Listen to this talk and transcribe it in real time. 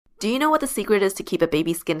Do you know what the secret is to keep a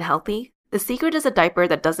baby's skin healthy? The secret is a diaper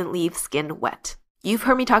that doesn't leave skin wet. You've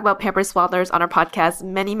heard me talk about Pampers Swaddlers on our podcast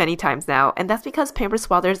many times now, and that's because Pampers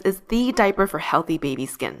Swaddlers is the diaper for healthy baby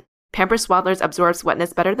skin. Pampers Swaddlers absorbs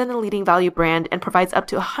wetness better than the leading value brand and provides up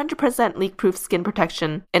to 100% leak-proof skin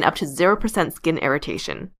protection and up to 0% skin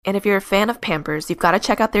irritation. And if you're a fan of Pampers, you've got to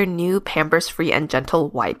check out their new Pampers Free and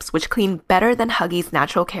Gentle wipes, which clean better than Huggies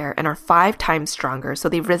Natural Care and are 5 times stronger, so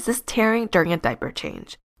they resist tearing during a diaper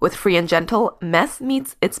change. With Free and Gentle, mess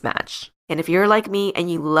meets its match. And if you're like me and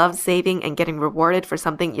you love saving and getting rewarded for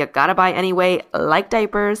something you gotta buy anyway, like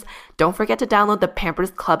diapers, don't forget to download the Pampers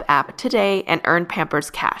Club app today and earn Pampers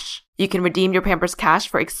Cash. You can redeem your Pampers Cash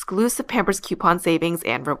for exclusive Pampers coupon savings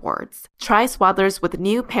and rewards. Try Swaddlers with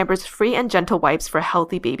new Pampers Free and Gentle wipes for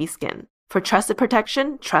healthy baby skin. For trusted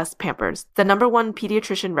protection, trust Pampers, the #1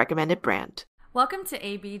 pediatrician recommended brand. Welcome to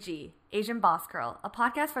ABG, Asian Boss Girl, a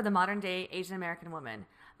podcast for the modern-day Asian American woman.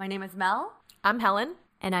 My name is Mel. I'm Helen.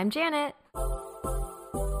 And I'm Janet.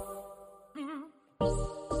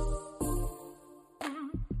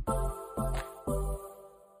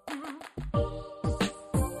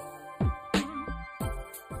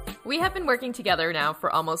 We have been working together now for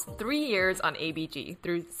almost 3 years on ABG,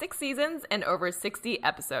 through 6 seasons and over 60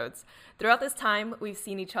 episodes. Throughout this time, we've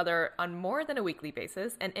seen each other on more than a weekly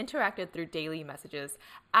basis and interacted through daily messages,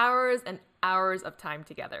 hours and hours of time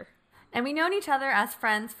together. And we've known each other as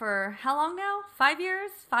friends for how long now? 5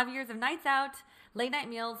 years? 5 years of nights out, late night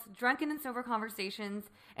meals, drunken and sober conversations,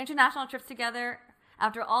 international trips together.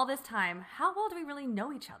 After all this time, how well do we really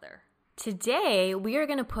know each other? Today, we are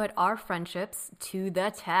going to put our friendships to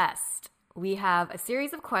the test. We have a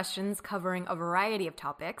series of questions covering a variety of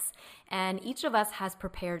topics, and each of us has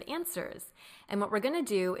prepared answers. And what we're going to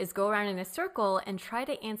do is go around in a circle and try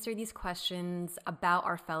to answer these questions about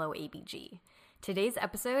our fellow ABG. Today's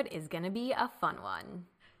episode is going to be a fun one.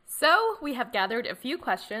 So we have gathered a few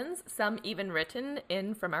questions, some even written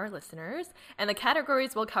in from our listeners, and the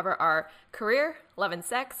categories we'll cover are career, love and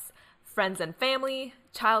sex, friends and family,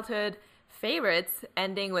 childhood, favorites,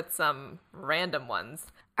 ending with some random ones.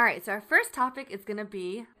 All right, so our first topic is going to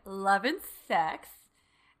be love and sex.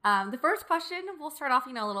 The first question, we'll start off, a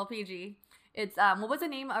little PG. It's, what was the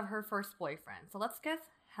name of her first boyfriend? So let's guess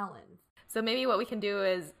Helen. So maybe what we can do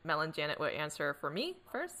is Mel and Janet will answer for me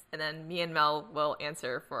first, and then me and Mel will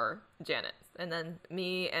answer for Janet. And then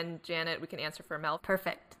me and Janet, we can answer for Mel.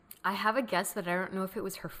 Perfect. I have a guess, but I don't know if it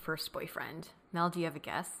was her first boyfriend. Mel, do you have a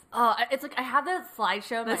guess? Oh, it's like I have the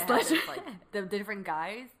slideshow. The different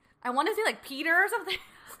guys. I want to say like Peter or something.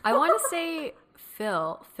 I want to say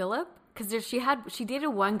Philip, because she dated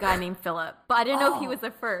one guy named Philip, but I didn't know if he was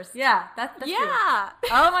the first. Yeah, that's yeah. True.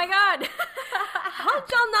 Oh my god. How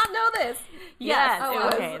did y'all not know this? Yes. It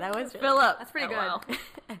was okay, that was Philip. That's pretty good. Well.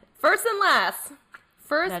 First and last.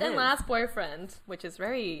 That is. Last boyfriend, which is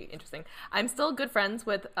very interesting. I'm still good friends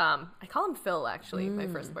with, I call him Phil, actually, my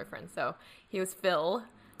first boyfriend. So he was Phil.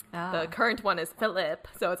 The current one is Philip,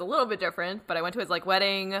 so it's a little bit different. But I went to his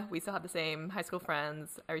wedding. We still have the same high school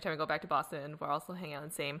friends. Every time we go back to Boston, we're also hanging out in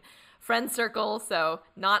the same friend circle. So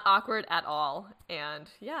not awkward at all. And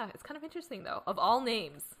yeah, it's kind of interesting, though. Of all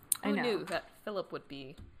names, who knew that Philip would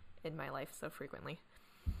be in my life so frequently?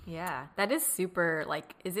 Yeah, that is super,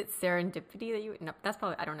 is it serendipity that you... No, that's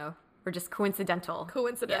probably, I don't know. Or just coincidental.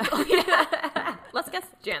 Coincidental. Yeah. Let's guess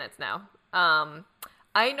Janet's now.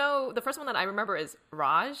 I know the first one that I remember is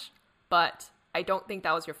Raj, but I don't think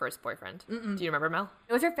that was your first boyfriend. Mm-mm. Do you remember, Mel?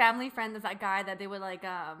 It was her family friend, that guy that they would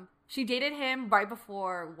she dated him right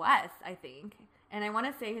before Wes, I think. And I want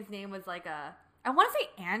to say his name was I want to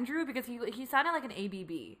say Andrew because he sounded like an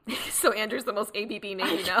ABB. So Andrew's the most ABB name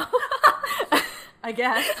you know? I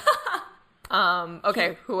guess.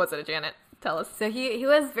 Okay, who was it, Janet? Tell us. So he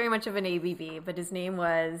was very much of an ABB, but his name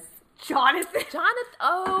was... Jonathan.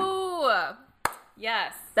 Oh,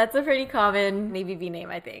 yes. That's a pretty common ABB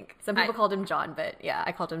name, I think. Some people called him John, but yeah,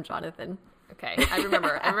 I called him Jonathan. Okay, I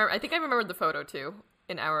remember. I think I remembered the photo, too,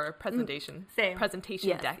 in our presentation. Same.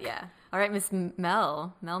 Presentation deck. Yeah. All right, Miss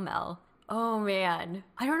Mel. Oh, man.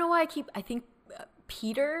 I don't know why I think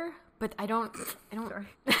Peter... But I don't.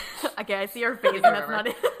 Okay, I see her face, and that's not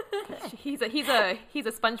it. He's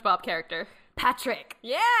a SpongeBob character. Patrick.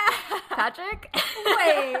 Yeah, Patrick.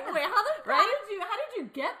 Wait. How did you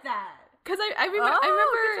get that? Because I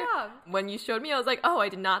remember when you showed me, I was like, oh, I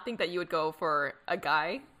did not think that you would go for a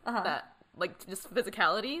guy that just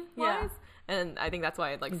physicality wise. And I think that's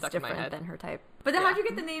why it stuck in my head. Than her type. But then how'd you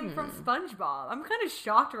get the name from SpongeBob? I'm kind of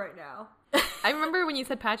shocked right now. I remember when you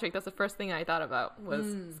said Patrick, that's the first thing I thought about was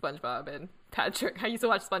SpongeBob and Patrick. I used to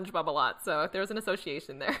watch SpongeBob a lot, so there was an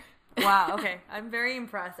association there. Wow, okay. I'm very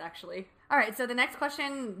impressed, actually. All right, so the next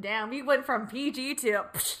question, damn, we went from PG to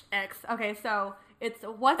X. Okay, so it's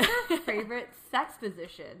what's your favorite sex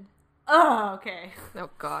position? Oh, okay. Oh,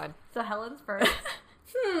 God. So Helen's first.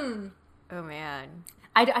 Oh, man.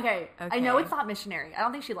 Okay, I know it's not missionary. I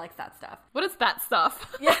don't think she likes that stuff. What is that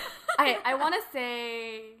stuff? Yeah. I want to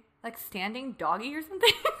say, like, standing doggy or something.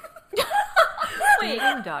 Wait.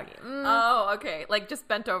 Doggy. Oh, okay. Like, just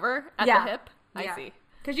bent over at the hip? I see.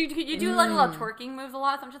 Because you do like little twerking moves a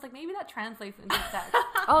lot, so I'm just like, maybe that translates into sex.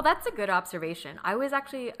 Oh, that's a good observation. I was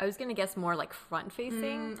going to guess more like front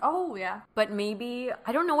facing. Oh, yeah. But maybe,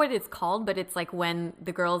 I don't know what it's called, but it's like when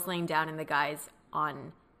the girl's laying down and the guy's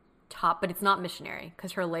on top, but it's not missionary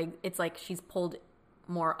because her leg, it's like she's pulled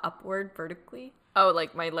more upward vertically. Oh,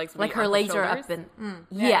 like my legs would Like be her on the legs are shoulders? up and,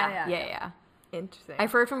 Yeah. Interesting.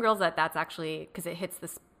 I've heard from girls that that's actually, because it hits the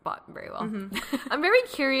spot very well. I'm very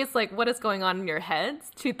curious, like, what is going on in your heads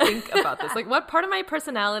to think about this? Like, what part of my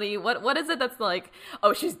personality, what is it that's like,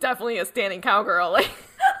 oh, she's definitely a standing cowgirl? Like,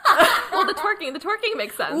 well, the twerking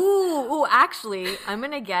makes sense. Ooh, actually, I'm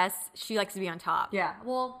going to guess she likes to be on top. Yeah.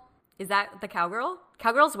 Well, Is that the cowgirl?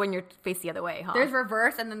 Cowgirl's when you're faced the other way, huh? there's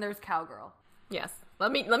reverse and then there's cowgirl. Yes.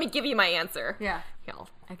 Let me give you my answer. Yeah. Yeah.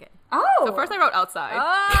 Okay. Oh. So first I wrote outside.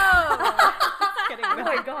 Oh! Kidding. Oh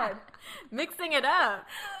my god. Mixing it up.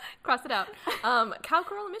 Cross it out.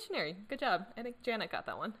 Cowgirl and missionary. Good job. I think Janet got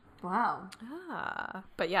that one. Wow.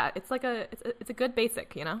 But yeah, it's like it's a good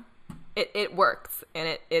basic, you know? It works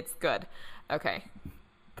and it's good. Okay.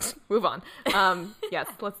 Move on. Yes,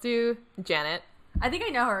 let's do Janet. I think I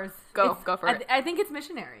know hers. Go for it. I think it's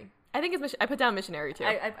missionary. I think it's I put down missionary too.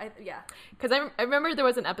 Yeah. Because I remember there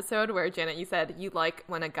was an episode where, Janet, you said you like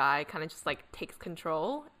when a guy kind of just like takes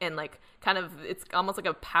control and like kind of, it's almost like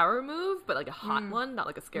a power move, but like a hot one, not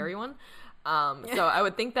like a scary one. So I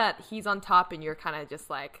would think that he's on top and you're kind of just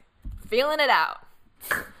like feeling it out.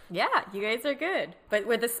 Yeah, you guys are good. But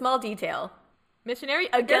with a small detail. Missionary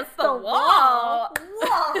against the wall.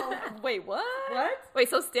 Whoa. Wait, what? What? Wait,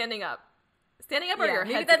 so standing up. Standing up or Yeah, your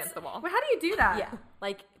maybe head's that's- against the wall? Well, how do you do that? Yeah,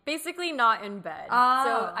 like basically not in bed. Oh.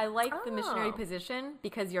 So I like the missionary Oh. position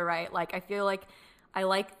because you're right. Like I feel like I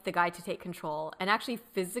like the guy to take control, and actually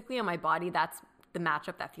physically on my body, that's the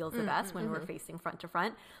matchup that feels the best when we're facing front to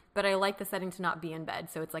front. But I like the setting to not be in bed,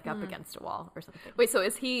 so it's like up against a wall or something. Wait, so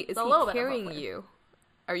is he a little bit of carrying both. you?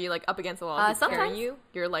 Are you like up against the wall? He's Sometimes. carrying you?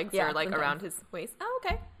 Your legs Yeah, are like sometimes. around his waist? Oh,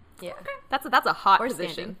 okay. Yeah, That's a hot or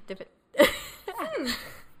position. standing. Dip it.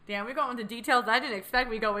 Damn, we're going into details I didn't expect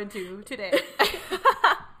we go into today.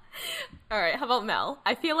 All right, how about Mel?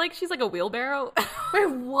 I feel like she's like a wheelbarrow. Wait,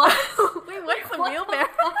 what? Wait, what's a What wheelbarrow?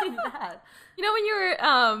 the fuck is that? You know when you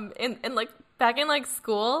were in like back in like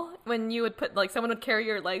school when you would put like someone would carry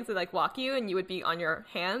your legs and like walk you and you would be on your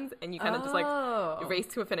hands and you kind of just Oh. like race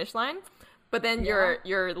to a finish line, but then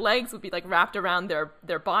your legs would be like wrapped around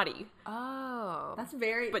their body, Oh, That's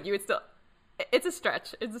very. but you would still. It's a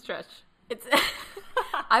stretch. It's a stretch. it's.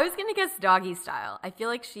 I was gonna guess doggy style. I feel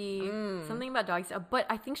like she something about doggy style, but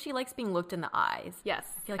I think she likes being looked in the eyes. Yes,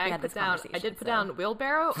 I feel like we had this I conversation, did put so. down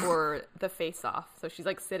wheelbarrow or the face off. So she's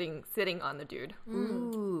like sitting on the dude.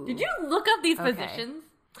 Ooh. Did you look up these Okay. positions?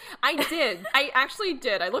 I did. I actually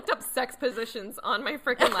did. I looked up sex positions on my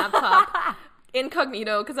freaking laptop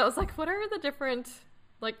incognito because I was like, what are the different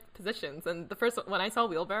like positions? And the first when I saw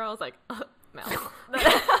wheelbarrow, I was like, Mel.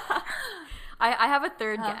 I have a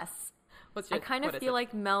third guess. What's your, I kind of what is feel it?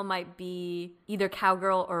 like Mel might be either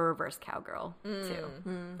cowgirl or reverse cowgirl too.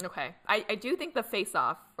 Okay. I do think the face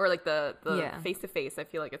off or like the Yeah. face to face, I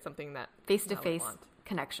feel like it's something that Face to Mel would face want.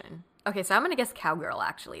 connection. Okay, so I'm gonna guess cowgirl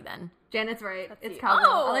actually then. Janet's right. It's see. cowgirl.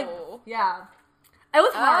 I like, yeah. It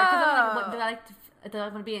was hard because I was like, what, do I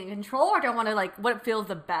want to be in control or do I want to like what feels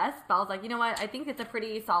the best? But I was like, you know what? I think it's a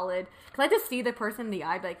pretty solid. Because I just see the person in the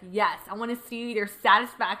eye, be like, yes, I want to see their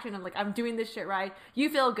satisfaction of like I'm doing this shit right. You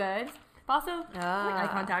feel good. But also, like eye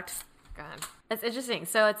contact. Go ahead. That's interesting.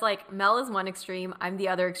 So it's like Mel is one extreme, I'm the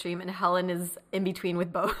other extreme, and Helen is in between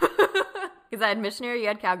with both. Because I had missionary, you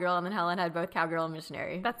had cowgirl, and then Helen had both cowgirl and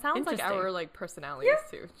missionary. That sounds like Interesting. our like personalities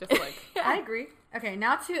too. Just like I agree. Okay,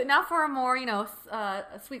 now for a more a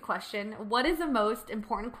sweet question. What is the most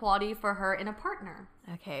important quality for her in a partner?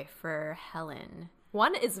 Okay, for Helen.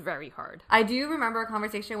 one is very hard. I do remember a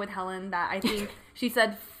conversation with Helen that I think she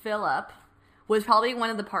said Philip was probably one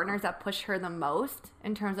of the partners that pushed her the most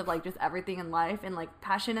in terms of like just everything in life and like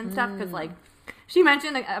passion and stuff. Because like she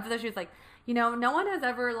mentioned like after she was like, you know, no one has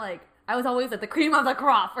ever like I was always like the cream of the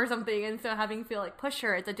crop or something, and so having Phil like push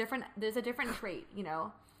her, there's a different trait, you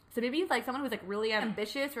know. So maybe like someone who's like really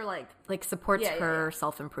ambitious or like Like supports Yeah, yeah, her yeah.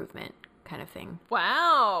 self-improvement kind of thing.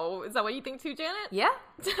 Wow. Is that what you think too, Janet? Yeah.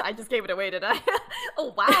 I just gave it away, did I?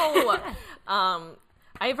 Oh, wow.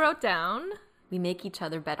 I wrote down... We make each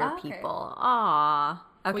other better Okay. people. Aw.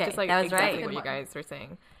 Okay, which is like that was exactly right. what you guys were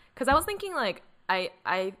saying. Because I was thinking like,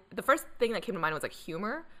 the first thing that came to mind was like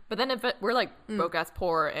humor. But then if we're like broke ass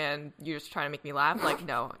poor and you're just trying to make me laugh, like,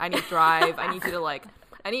 no, I need drive. I need you to like,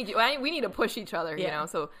 we need to push each other, you know?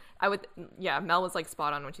 So Mel was like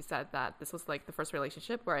spot on when she said that this was like the first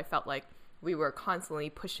relationship where I felt like we were constantly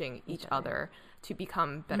pushing each other to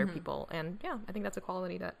become better people. And yeah, I think that's a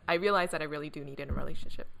quality that I realized that I really do need in a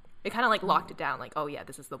relationship. It kind of like locked it down, like, oh yeah,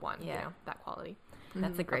 this is the one, you know, that quality.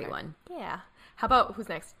 That's a great one. Yeah. How about who's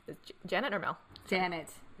next? Janet or Mel? Janet.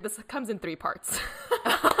 This comes in 3 parts.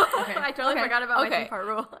 Okay. I totally forgot about my 2-part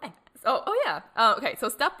rule. Oh yeah. Okay, so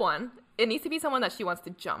step 1, it needs to be someone that she wants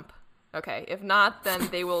to jump. Okay, if not, then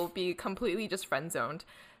they will be completely just friend zoned.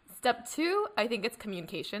 Step 2, I think it's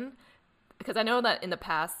communication. Because I know that in the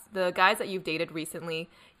past, the guys that you've dated recently,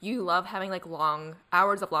 you love having like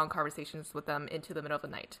hours of long conversations with them into the middle of the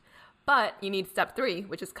night. But you need step 3,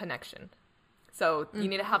 which is connection. So you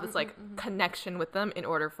need to have this like connection with them in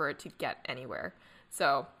order for it to get anywhere.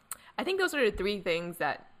 So I think those are the 3 things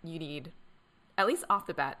that you need, at least off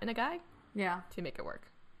the bat, in a guy Yeah. to make it work.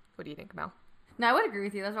 What do you think, Mel? No, I would agree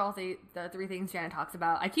with you. Those are all the 3 things Janet talks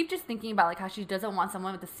about. I keep just thinking about like how she doesn't want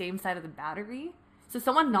someone with the same side of the battery. So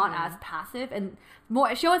someone not as passive and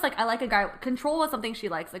more. She always like, I like a guy. Control was something she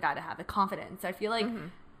likes a guy to have. The confidence. I feel like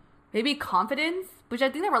maybe confidence, which I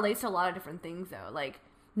think that relates to a lot of different things though. Like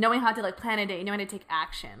knowing how to like plan a day, knowing how to take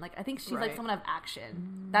action. Like I think she's like someone of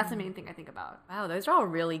action. That's the main thing I think about. Wow, those are all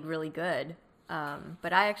really, really good.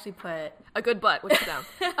 But I actually put... A good butt, which is down.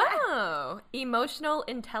 Oh, emotional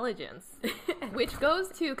intelligence, which goes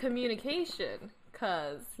to communication,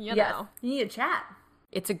 because, you know. You need a chat.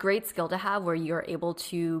 It's a great skill to have where you're able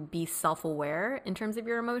to be self-aware in terms of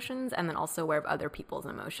your emotions and then also aware of other people's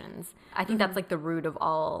emotions. I think that's like the root of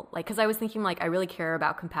all, like, because I was thinking like I really care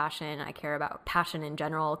about compassion, I care about passion in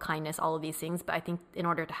general, kindness, all of these things. But I think in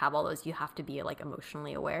order to have all those, you have to be like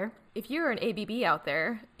emotionally aware. If you're an ABB out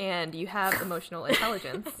there and you have emotional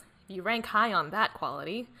intelligence, you rank high on that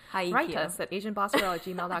quality, High EQ. write us at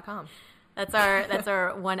asianbossgirl@gmail.com. That's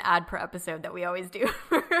our one ad per episode that we always do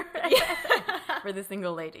for the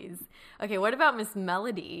single ladies. Okay, what about Miss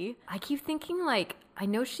Melody? I keep thinking like I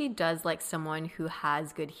know she does like someone who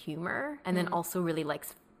has good humor and then also really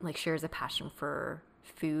likes like shares a passion for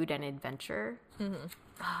food and adventure.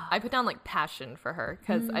 I put down like passion for her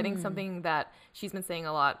because I think something that she's been saying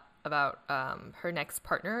a lot about her next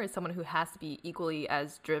partner is someone who has to be equally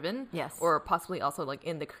as driven, Yes. or possibly also like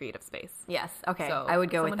in the creative space. Yes, okay. So, I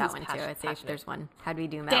would go with someone that who's one too. I'd say if passionate. there's one. How do we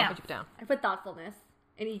do, Mel? Damn. What'd you put down? I put thoughtfulness.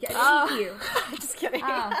 And EQ. Just kidding.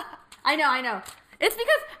 I know. It's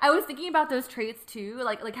because I was thinking about those traits too.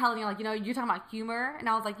 Like Helen, you're like, you know, you're talking about humor. And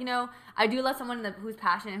I was like, you know, I do love someone who's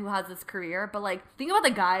passionate, who has this career. But like, think about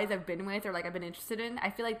the guys I've been with or like I've been interested in.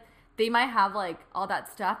 I feel like they might have like all that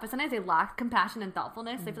stuff, but sometimes they lack compassion and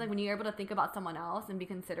thoughtfulness. I feel like when you're able to think about someone else and be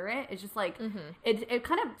considerate, it's just like, it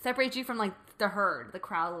kind of separates you from like the herd, the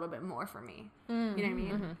crowd a little bit more for me. You know what I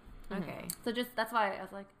mean? Okay. So just, that's why I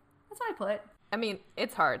was like, that's what I put. I mean,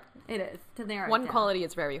 it's hard. It is. To narrow it One down. quality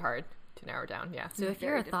is very hard to narrow down, yeah. So if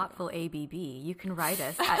you're Very a thoughtful ABB, you can write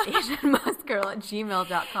us at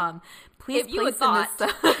asianbossgirl@gmail.com. Please If you a place in this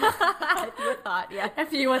If you would thought, yeah.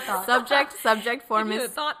 If you would thought. subject for If you a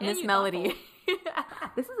Miss thought and Miss you Melody.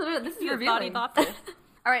 This is You revealing. thoughtful.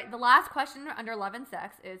 All right, the last question under love and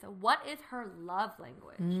sex is, what is her love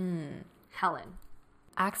language? Helen.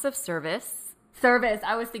 Acts of service Service.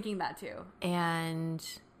 I was thinking that too. and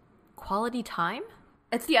quality time.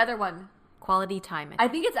 It's the other one. Quality time. I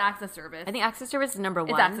think it's acts of service. I think acts of service is number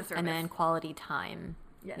one, acts of service. and then quality time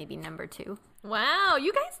Yes. maybe number 2. Wow,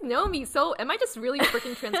 you guys know me. So am I just really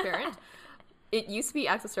freaking transparent? It used to be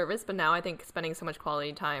acts of service, but now I think spending so much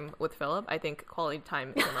quality time with Philip, I think quality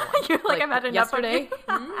time is number one. You're like, I've had enough of yesterday.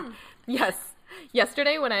 Yes.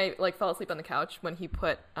 Yesterday when I like fell asleep on the couch, when he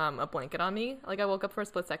put a blanket on me, like I woke up for a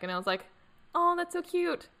split second and I was like, oh, that's so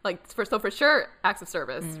cute. Like for sure, acts of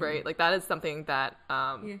service, right? Like that is something that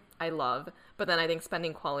I love. But then I think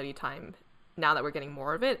spending quality time, now that we're getting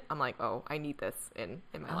more of it, I'm like, oh, I need this in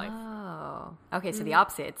my life. Oh. Okay, so the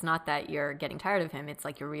opposite. It's not that you're getting tired of him. It's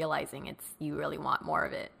like you're realizing you really want more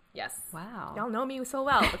of it. Yes. Wow. Y'all know me so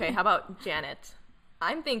well. Okay, how about Janet?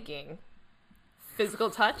 I'm thinking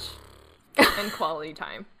physical touch and quality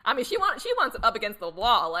time. I mean, she wants it up against the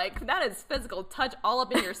wall. Like that is physical touch all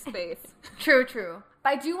up in your space. True.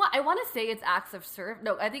 But I want to say it's acts of service.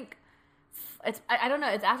 No, I think I don't know.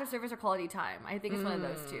 It's acts of service or quality time. I think it's one of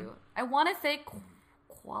those two. I want to say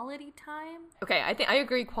quality time. Okay, I think I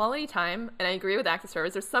agree quality time, and I agree with acts of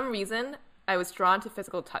service. There's some reason I was drawn to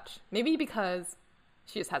physical touch. Maybe because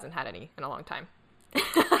she just hasn't had any in a long time. Because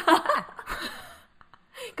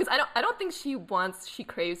I don't think she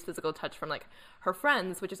craves physical touch from like her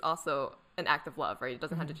friends, which is also an act of love, right? It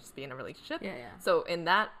doesn't have to just be in a relationship. Yeah. So in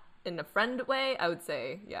a friend way, I would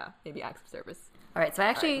say, yeah, maybe acts of service. All right, so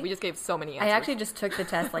We just gave so many answers. I actually just took the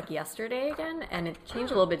test like yesterday again, and it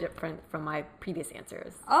changed a little bit different from my previous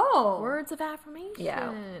answers. Oh, Words of affirmation.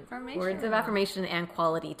 Yeah. Words of affirmation and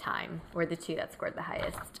quality time were the two that scored the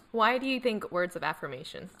highest. Why do you think words of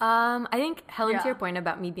affirmation? I think Helen, to Yeah. your point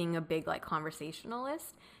about me being a big like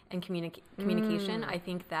conversationalist and communication, I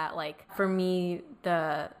think that like for me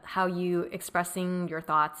how you expressing your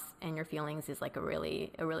thoughts and your feelings is like a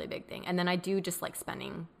really big thing. And then I do just like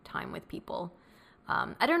spending time with people.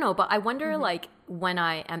 I don't know, but I wonder like when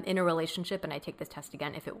I am in a relationship and I take this test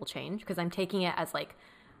again, if it will change, because I'm taking it as like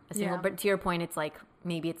a single, but to your point, it's like,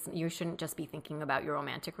 maybe you shouldn't just be thinking about your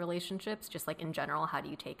romantic relationships, just like in general, how do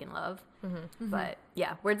you take in love? But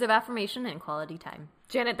yeah, words of affirmation and quality time.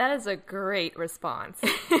 Janet, that is a great response.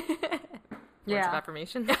 Words of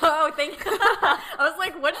affirmation. Oh, thank you. I was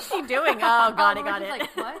like, what is she doing? Oh, got it.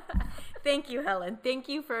 Like, what? Thank you, Helen. Thank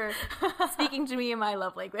you for speaking to me in my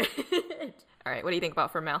love language. All right, what do you think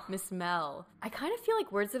about for Mel? Miss Mel. I kind of feel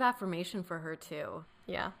like words of affirmation for her, too.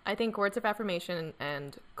 Yeah, I think words of affirmation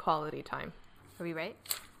and quality time. Are we right?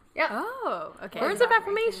 Yeah. Oh, okay. Words of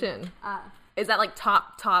affirmation. Is that like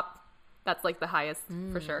top? That's like the highest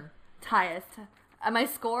for sure. Highest. My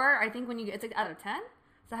score, I think it's like out of 10.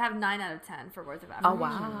 So I have 9 out of 10 for words of affirmation. Oh,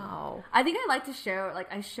 wow. I think I like to show,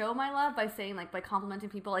 like, I show my love by saying, like, by complimenting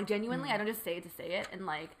people, like, genuinely. I don't just say it to say it. And,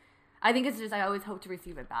 like, I think it's just, I always hope to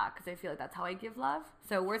receive it back because I feel like that's how I give love.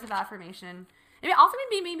 So words of affirmation. And also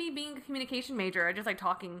maybe being a communication major or just, like,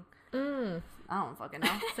 talking. I don't fucking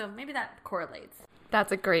know. So maybe that correlates.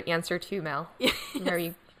 That's a great answer too, Mel.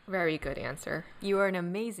 Very, very good answer. You are an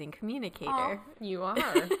amazing communicator. Oh. You are.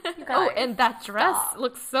 guys, And that dress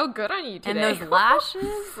looks so good on you today. And those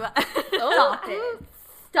lashes. Stop it.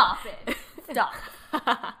 Stop it. Stop.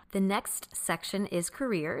 The next section is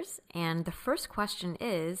careers. And the first question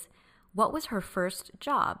is, what was her first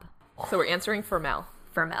job? So we're answering for Mel.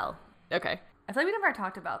 For Mel. Okay. I feel like we never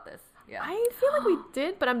talked about this. Yeah. I feel like we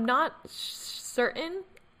did, but I'm not certain.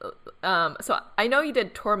 So I know you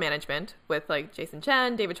did tour management with like Jason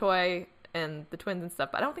Chen, David Choi, and the twins and stuff,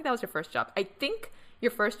 but I don't think that was your first job. I think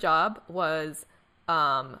your first job was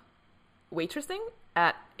waitressing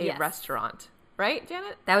at a restaurant, right,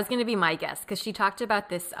 Janet? That was going to be my guess because she talked about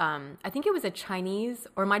this. I think it was a Chinese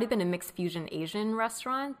or it might have been a mixed fusion Asian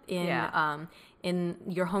restaurant in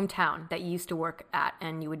your hometown that you used to work at,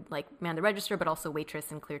 and you would like man the register, but also waitress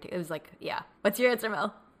and clear. It was like, yeah. What's your answer,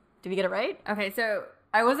 Mel? Did we get it right? Okay, so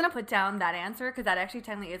I was going to put down that answer because that actually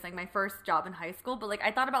technically is like my first job in high school. But like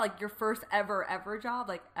I thought about like your first ever job,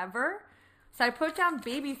 like ever. So I put down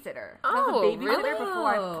babysitter. I was a babysitter really? before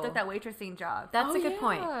I took that waitressing job. That's a good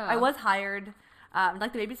point. I was hired,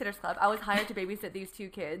 like the Babysitters Club. I was hired to babysit these 2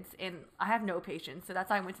 kids, and I have no patience. So that's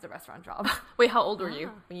why I went to the restaurant job. Wait, how old were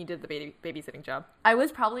you when you did the babysitting job? I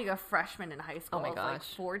was probably a freshman in high school. Oh my I was, like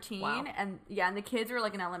gosh. 14. Wow. And the kids were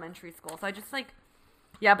like in elementary school. So I just like,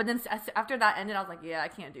 yeah, but then after that ended, I was like, yeah, I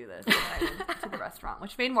can't do this. And then I went to the restaurant,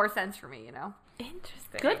 which made more sense for me, you know?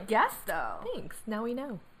 Interesting. Good guess, though. Thanks. Now we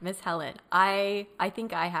know. Miss Helen, I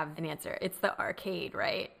think I have an answer. It's the arcade,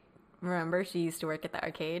 right? Remember, she used to work at the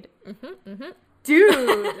arcade?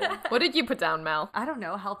 Dude. What did you put down, Mel? I don't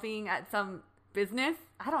know, helping at some business?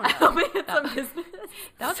 I don't know.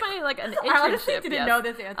 That was my like an internship. I honestly didn't know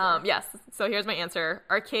this answer. Yes. So here's my answer.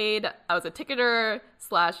 Arcade. I was a ticketer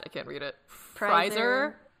 / I can't read it.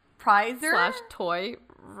 Prizer Prizer? / toy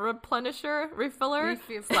replenisher refiller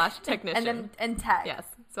 / technician. And tech. Yes.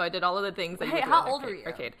 So I did all of the things that you Hey, would do how in old were you?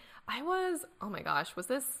 arcade. I was, oh my gosh, was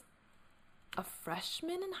this a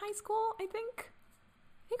freshman in high school, I think?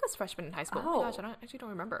 I think I was freshman in high school. Oh my gosh, I actually don't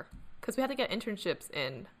remember. Because we had to get internships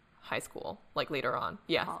in high school, like later on.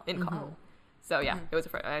 Yeah, in college. So yeah, it was.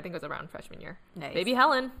 I think it was around freshman year. Nice. Baby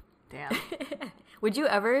Helen. Damn. Would you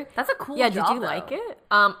ever? That's a cool Yeah, job, did you though. like it?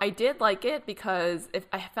 I did like it because if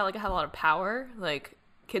I felt like I had a lot of power. Like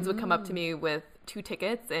kids would come up to me with 2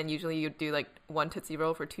 tickets, and usually you'd do like 1 Tootsie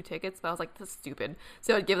Roll for 2 tickets. But I was like, this is stupid.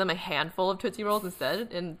 So I'd give them a handful of Tootsie Rolls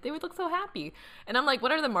instead, and they would look so happy. And I'm like,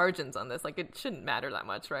 what are the margins on this? Like, it shouldn't matter that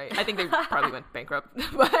much, right? I think they probably went bankrupt,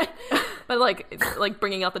 but like, it's like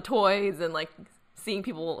bringing out the toys and like seeing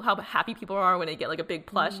people how happy people are when they get like a big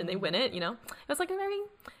plush and they win it. You know, it was like a very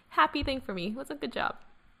happy thing for me. It was a good job.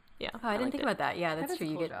 Yeah. Oh, I didn't think about that. Yeah, that's is true. a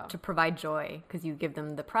You cool get job. to provide joy because you give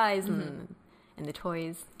them the prize and and the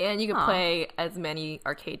toys. And you could play as many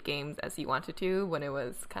arcade games as you wanted to when it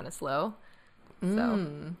was kind of slow. So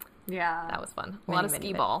Yeah. that was fun. A Many, lot of many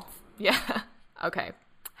skee ball. Yeah. Okay.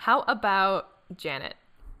 How about Janet?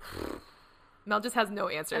 Mel just has no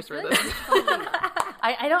answers for this.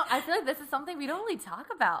 I feel like this is something we don't really talk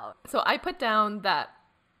about. So I put down that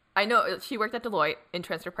I know she worked at Deloitte in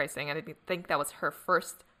transfer pricing, and I think that was her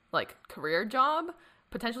first like career job,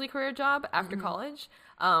 potentially career job after college.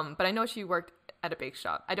 But I know she worked at a bake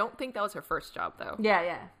shop. I don't think that was her first job though.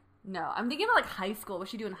 Yeah. No, I'm thinking of like high school. What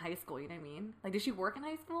she do in high school? You know what I mean? Like, did she work in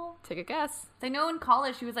high school? Take a guess. I know in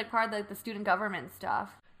college she was like part of like the student government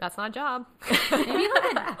stuff. That's not a job.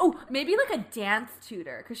 Maybe like a dance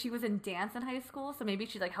tutor because she was in dance in high school. So maybe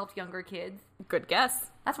she like helped younger kids. Good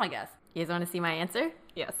guess. That's my guess. You guys want to see my answer?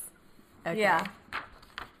 Yes. Okay. Yeah.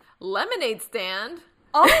 Lemonade stand.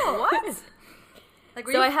 Oh, what? Like,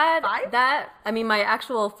 were So you I had 5? that. I mean, my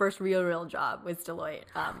actual first real job was Deloitte.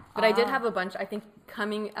 But I did have a bunch. I think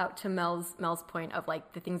coming out to Mel's point of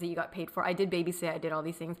like the things that you got paid for. I did babysit. I did all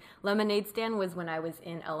these things. Lemonade stand was when I was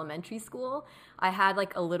in elementary school. I had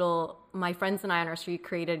like a little. My friends and I on our street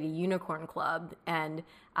created a unicorn club, and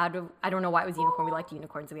I don't know why it was unicorn. We liked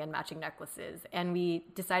unicorns, and we had matching necklaces, and we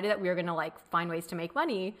decided that we were gonna like find ways to make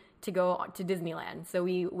money to go to Disneyland. So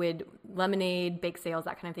we would lemonade, bake sales,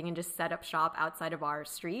 that kind of thing, and just set up shop outside of our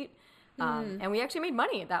street. And we actually made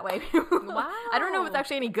money that way. Wow. I don't know if it's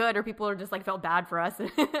actually any good or people are just like felt bad for us.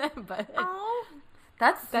 But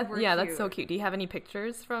That's super Yeah, cute. that's so cute. Do you have any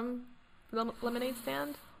pictures from the lemonade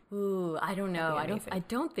stand? ooh, I don't know. That'd be amazing. I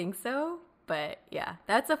don't think so. But yeah,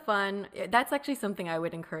 that's actually something I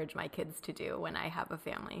would encourage my kids to do when I have a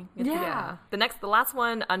family. Yeah. The last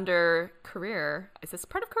one under career. Is this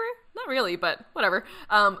part of career? Not really, but whatever.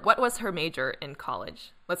 What was her major in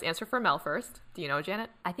college? Let's answer for Mel first. Do you know, Janet?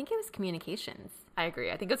 I think it was communications. I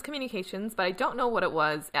agree. I think it was communications, but I don't know what it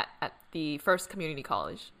was at the first community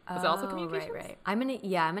college. Was it also communications? Right. I'm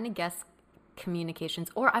gonna guess communications,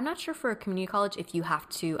 or I'm not sure for a community college if you have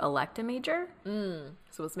to elect a major.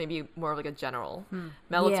 So it's maybe more of like a general.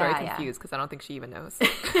 Mel looks very Yeah, yeah. confused because I don't think she even knows.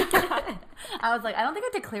 I was like, I don't think I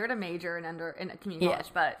declared a major in a community Yeah.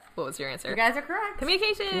 college, but What was your answer? you guys are correct.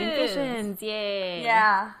 Communications, yay!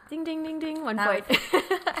 Yeah. Ding ding ding ding. 1 That point.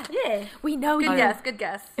 Yeah. We know Good you. guess. Good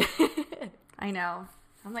guess. I know.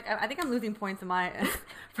 I'm like, I think I'm losing points in my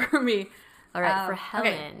for me. All right, for okay.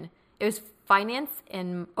 Helen, it was finance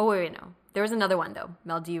and wait, no. There was another one though.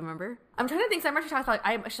 Mel, do you remember? I'm trying to think. So I'm actually talking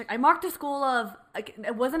about. I marked a school of. Like,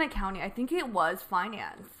 it wasn't accounting. I think it was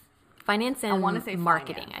finance. Finance and wanna say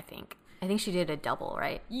marketing. finance. I think she did a double,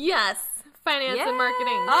 right? Yes. Finance Yeah. and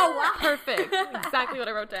marketing. Oh, wow. Perfect. Exactly what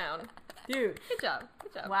I wrote down. Dude. Good job.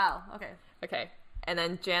 Good job. Wow. Okay. Okay. And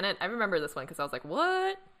then Janet, I remember this one because I was like,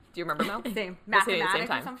 what? Do you remember, Mel? Same. Let's say it at the Mathematics same or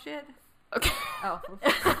time. some shit. Okay. Oh.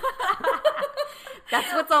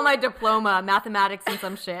 That's what's on my diploma: mathematics and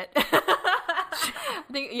some shit. I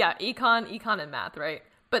think, yeah, econ and math, right?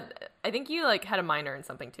 But I think you like had a minor in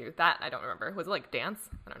something too. That I don't remember. Was it like dance?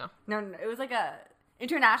 I don't know. No. It was like a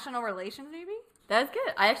international relations, maybe. That's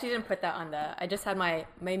good. I actually didn't put that on the. I just had my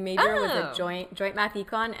major was Oh. a joint math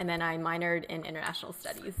econ, and then I minored in international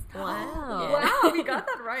studies. Wow. Yeah. Wow, we got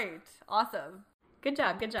that right. Awesome. Good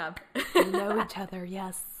job. Good job. We know each other,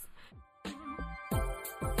 yes.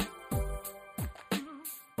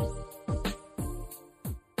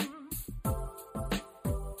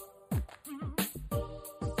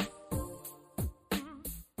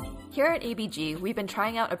 Here at ABG, we've been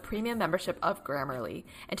trying out a premium membership of Grammarly.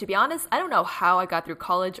 And to be honest, I don't know how I got through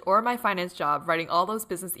college or my finance job writing all those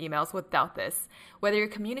business emails without this. Whether you're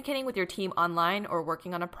communicating with your team online or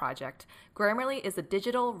working on a project, Grammarly is a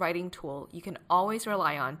digital writing tool you can always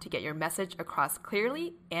rely on to get your message across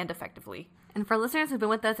clearly and effectively. And for listeners who've been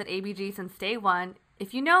with us at ABG since day one,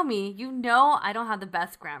 if you know me, you know I don't have the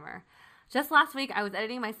best grammar. Just last week, I was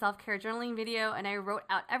editing my self-care journaling video and I wrote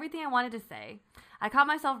out everything I wanted to say. I caught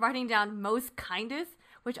myself writing down most kindest,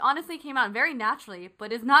 which honestly came out very naturally,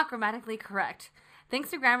 but is not grammatically correct.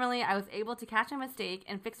 Thanks to Grammarly, I was able to catch a mistake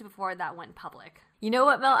and fix it before that went public. You know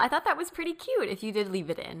what, Mel? I thought that was pretty cute if you did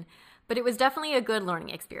leave it in, but it was definitely a good learning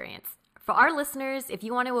experience. For our listeners, if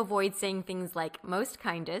you want to avoid saying things like most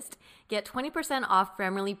kindest, get 20% off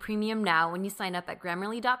Grammarly Premium now when you sign up at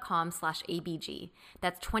Grammarly.com/ABG.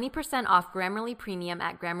 That's 20% off Grammarly Premium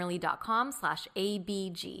at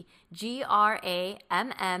Grammarly.com/ABG.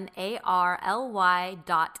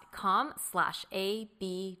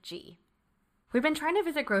 GRAMMARLY.com/ABG. We've been trying to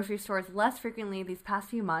visit grocery stores less frequently these past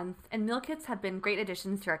few months, and meal kits have been great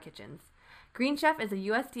additions to our kitchens. Green Chef is a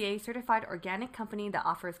USDA certified organic company that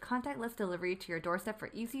offers contactless delivery to your doorstep for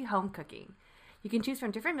easy home cooking. You can choose from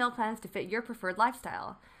different meal plans to fit your preferred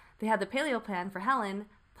lifestyle. They have the paleo plan for Helen,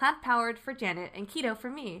 plant-powered for Janet, and keto for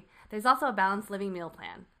me. There's also a balanced living meal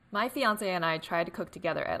plan. My fiance and I try to cook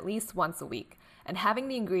together at least once a week, and having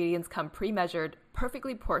the ingredients come pre-measured,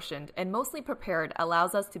 perfectly portioned, and mostly prepared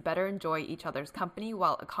allows us to better enjoy each other's company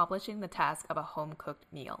while accomplishing the task of a home-cooked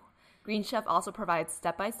meal. Green Chef also provides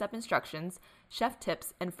step-by-step instructions, chef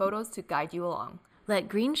tips, and photos to guide you along. Let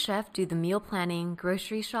Green Chef do the meal planning,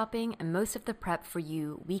 grocery shopping, and most of the prep for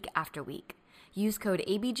you week after week. Use code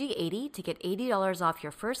ABG80 to get $80 off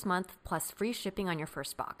your first month plus free shipping on your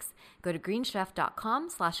first box. Go to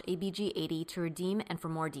greenchef.com/ABG80 to redeem and for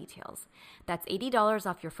more details. That's $80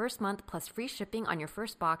 off your first month plus free shipping on your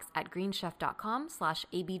first box at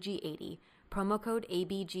greenchef.com/ABG80. Promo code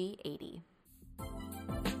ABG80.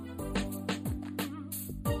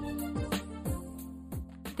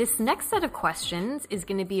 This next set of questions is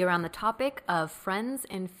going to be around the topic of friends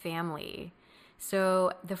and family.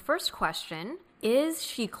 So the first question, is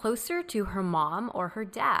she closer to her mom or her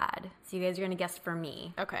dad? So you guys are going to guess for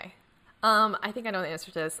me. Okay. I think I know the answer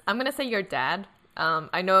to this. I'm going to say your dad.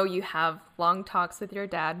 I know you have long talks with your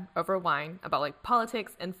dad over wine about like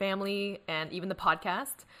politics and family and even the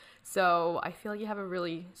podcast. So I feel like you have a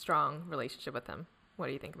really strong relationship with him. What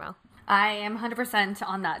do you think, Mel? I am 100%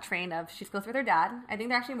 on that train of she's close with her dad. I think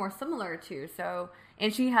they're actually more similar too. So,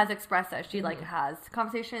 and she has expressed that she like has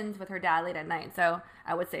conversations with her dad late at night. So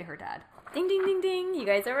I would say her dad. Ding, ding, ding, ding. You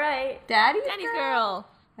guys are right. Daddy's Girl.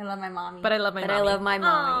 I love my mommy. But I love my mommy. I love my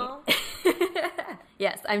mommy.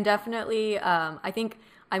 Yes, I'm definitely, I think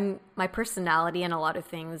my personality and a lot of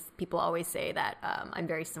things, people always say that I'm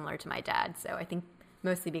very similar to my dad. So I think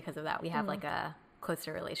mostly because of that, we have like a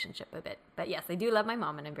closer relationship a bit. But yes, I do love my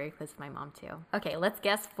mom and I'm very close with my mom too. Okay, let's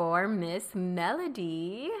guess for Miss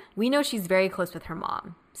Melody. We know she's very close with her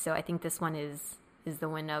mom. So I think this one is the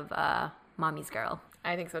one of Mommy's Girl.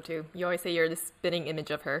 I think so too. You always say you're the spitting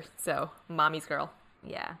image of her. So mommy's girl.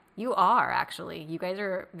 Yeah, you are actually. You guys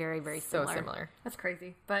are very, very similar. So similar. That's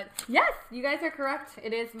crazy. But yes, you guys are correct.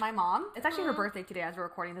 It is my mom. It's actually her birthday today as we're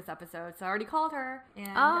recording this episode. So I already called her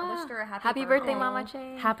and wished her a happy birthday, Mama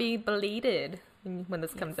Che. Happy belated when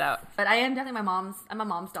this comes out. But I am definitely I'm a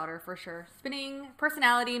mom's daughter for sure. Spinning,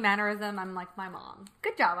 personality, mannerism, I'm like my mom.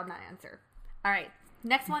 Good job on that answer. All right,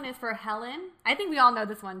 next one is for Helen. I think we all know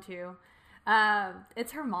this one too.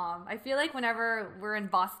 It's her mom. I feel like whenever we're in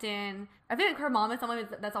Boston, I feel like her mom is someone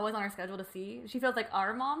that's always on our schedule to see. She feels like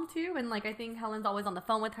our mom too, and like I think Helen's always on the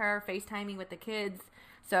phone with her, FaceTiming with the kids.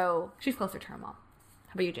 So she's closer to her mom.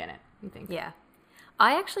 How about you, Janet? What do you think? Yeah.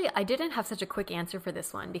 I didn't have such a quick answer for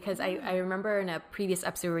this one because I remember in a previous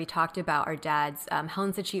episode where we talked about our dads,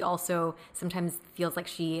 Helen said she also sometimes feels like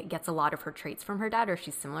she gets a lot of her traits from her dad or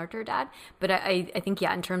she's similar to her dad. But I think,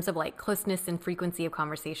 yeah, in terms of like closeness and frequency of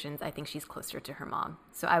conversations, I think she's closer to her mom.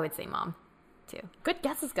 So I would say mom too. Good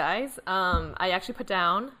guesses, guys. I actually put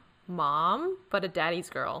down mom, but a daddy's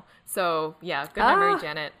girl. So yeah, good memory,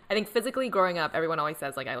 Janet. I think physically growing up, everyone always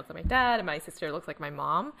says like I look like my dad and my sister looks like my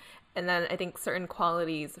mom. And then I think certain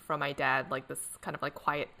qualities from my dad, like this kind of like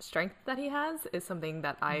quiet strength that he has, is something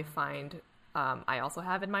that I find I also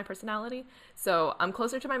have in my personality. So I'm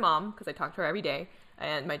closer to my mom because I talk to her every day.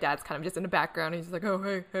 And my dad's kind of just in the background. He's just like,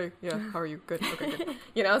 oh, hey, yeah, how are you? Good, okay, good.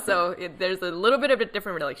 You know, so there's a little bit of a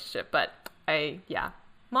different relationship. But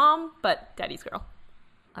mom, but daddy's girl.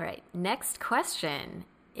 All right, next question.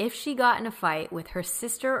 If she got in a fight with her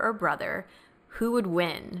sister or brother, who would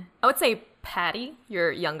win? I would say Patty,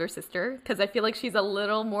 your younger sister, because I feel like she's a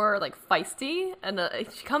little more like feisty, and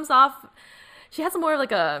she has more of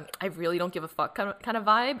like a I really don't give a fuck kind of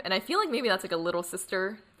vibe, and I feel like maybe that's like a little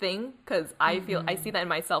sister thing because I see that in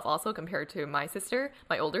myself also compared to my sister,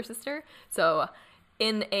 my older sister. So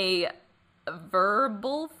in a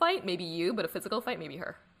verbal fight, maybe you, but a physical fight, maybe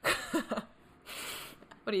her.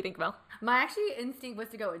 What do you think, Mel? My actually instinct was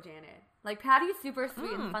to go with Janet. Like, Patty's super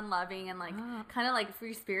sweet and fun-loving and, like, kind of, like,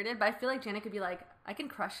 free-spirited. But I feel like Janet could be like, I can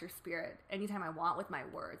crush your spirit anytime I want with my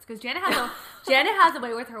words. Because Janet has a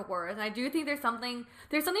way with her words. And I do think there's something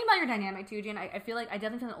about your dynamic, too, Janet. I feel like I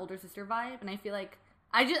definitely have an older sister vibe. And I feel like,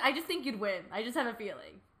 I just think you'd win. I just have a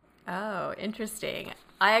feeling. Oh, interesting.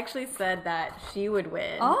 I actually said that she would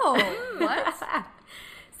win. Oh, what?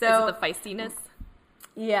 So is it the feistiness?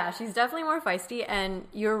 Yeah, she's definitely more feisty, and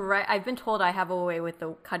you're right. I've been told I have a way with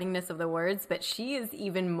the cuttingness of the words, but she is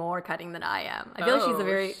even more cutting than I am. I feel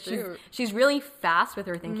like she's really fast with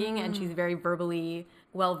her thinking, and she's very verbally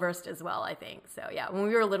well versed as well. I think so. Yeah, when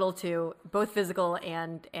we were little too, both physical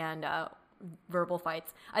and verbal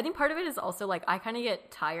fights. I think part of it is also like I kind of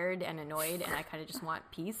get tired and annoyed and I kind of just want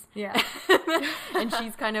peace. Yeah. And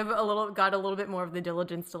she's kind of got a little bit more of the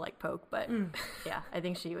diligence to like poke, but yeah, I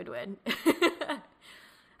think she would win.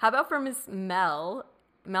 How about for Miss Mel?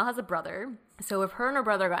 Mel has a brother. So if her and her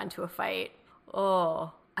brother got into a fight,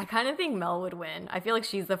 I kind of think Mel would win. I feel like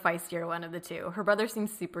she's the feistier one of the two. Her brother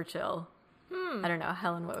seems super chill. I don't know.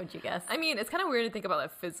 Helen, what would you guess? I mean, it's kind of weird to think about a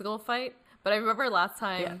physical fight, but I remember last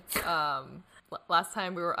time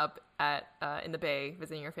we were up at in the Bay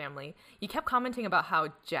visiting your family, you kept commenting about how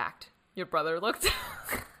jacked your brother looked.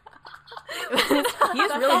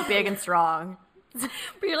 He's really big and strong.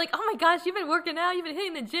 But you're like, oh my gosh, you've been working out, you've been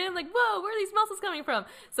hitting the gym, like, whoa, where are these muscles coming from?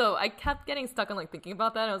 So I kept getting stuck on like thinking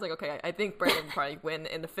about that. I was like, okay, I think Brandon would probably win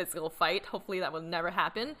in the physical fight. Hopefully that will never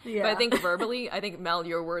happen. Yeah. But I think verbally, I think Mel,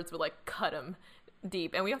 your words would like cut him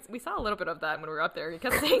deep. And we saw a little bit of that when we were up there. He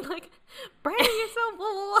kept saying like, Brandon, you're so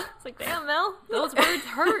blah, blah, blah. It's like, damn, Mel, those words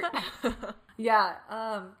hurt. Yeah.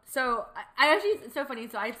 So I actually, it's so funny.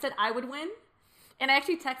 So I said I would win. And I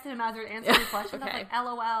actually texted him as we were answering the question. Okay. I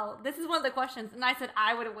was like, LOL. This is one of the questions. And I said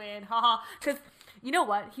I would win. Haha. Because you know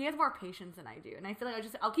what? He has more patience than I do. And I feel like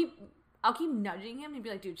I'll keep nudging him and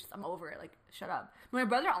be like, dude, I'm over it. Like, shut up. My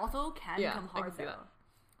brother also can come I hard can see though. that.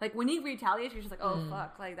 Like when he retaliates, you're just like, oh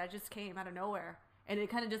fuck. Like that just came out of nowhere. And it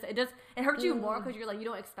kind of it hurts you more because you're like, you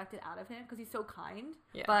don't expect it out of him because he's so kind.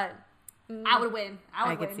 Yeah. But I would win.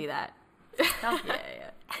 I could see that.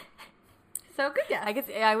 Yeah. So good guess. I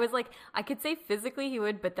could say physically he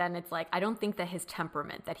would, but then it's like, I don't think that his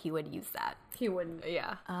temperament, that he would use that. He wouldn't.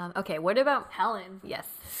 Yeah. Okay, what about Helen? Yes.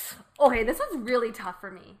 Okay, this one's really tough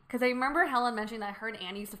for me. Because I remember Helen mentioning that her and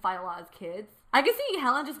Annie used to fight a lot as kids. I could see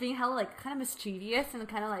Helen just being hella, like, kind of mischievous and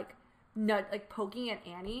kind of, like, poking at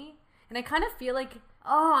Annie. And I kind of feel like,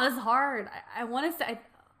 oh, this is hard. I want to say,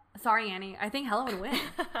 sorry, Annie. I think Helen would win.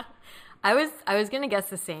 I was gonna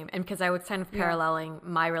guess the same, and because I was kind of paralleling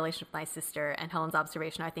my relationship with my sister and Helen's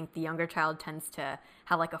observation, I think the younger child tends to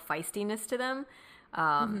have like a feistiness to them,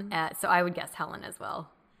 so I would guess Helen as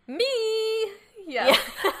well. Me, yeah.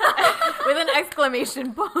 With an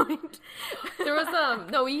exclamation point. There was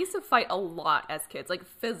no, we used to fight a lot as kids, like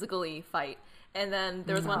physically fight, and then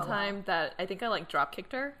there was one time that I think I like drop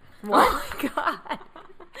kicked her. What? Oh my god.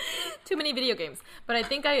 Too many video games, but I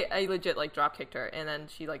think I legit like drop kicked her, and then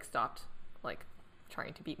she like stopped like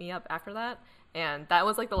trying to beat me up after that, and that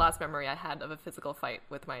was like the last memory I had of a physical fight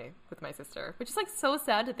with my sister, which is like so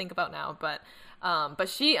sad to think about now. But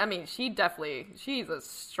she's a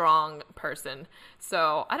strong person,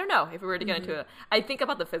 so I don't know if we were to get into it. I think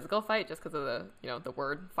about the physical fight just because of the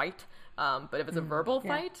word fight, but if it's a verbal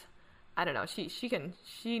fight, I don't know.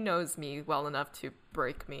 She knows me well enough to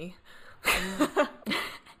break me.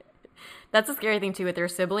 That's a scary thing too with their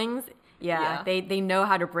siblings. Yeah. They know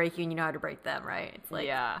how to break you and you know how to break them, right? It's like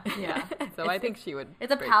Yeah. So I think she would.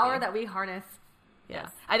 It's a break power me. that we harness. Yeah.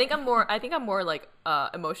 I think I'm more like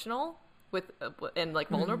emotional with and like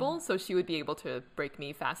vulnerable, so she would be able to break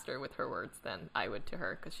me faster with her words than I would to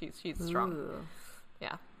her because she's strong. Ooh.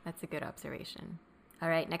 Yeah. That's a good observation. All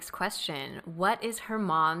right, next question. What is her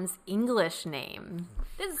mom's English name?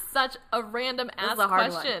 This is such a random ass is a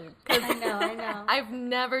hard question. I know. I've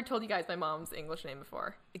never told you guys my mom's English name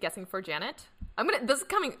before. Guessing for Janet. This is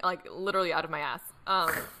coming like literally out of my ass.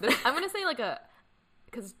 I'm gonna say like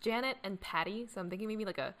because Janet and Patty, so I'm thinking maybe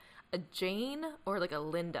like a Jane or like a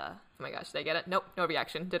Linda. Oh my gosh, did I get it? Nope, no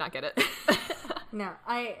reaction. Did not get it. No,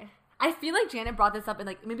 I feel like Janet brought this up in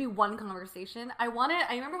like maybe one conversation. I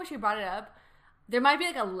remember when she brought it up. There might be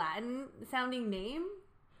like a Latin sounding name.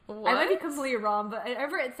 What? I might be completely wrong, but I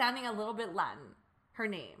remember it sounding a little bit Latin. Her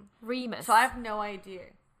name. Remus. So I have no idea.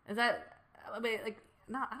 Is that like?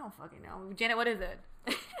 No, I don't fucking know. Janet, what is it?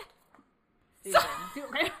 Susan.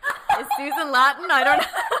 Is Susan Latin? I don't know.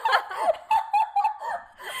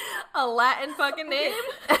 A Latin fucking name?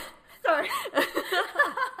 Sorry.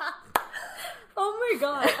 Oh my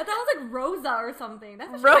god. I thought it was like Rosa or something.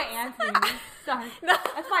 That's my aunt's name. Sorry.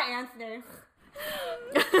 That's my aunt's name.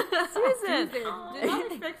 Susan. Did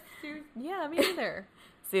not expect Susan. Yeah, me neither.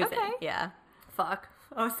 Susan. Okay. Yeah. Fuck.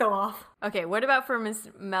 I was so off. Okay, what about for Miss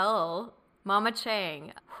Mel? Mama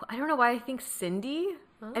Chang. I don't know why I think Cindy.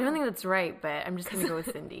 I don't think that's right, but I'm just going to go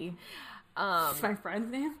with Cindy. It's my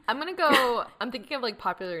friend's name. I'm going to go, I'm thinking of like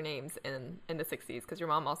popular names in the 60s because your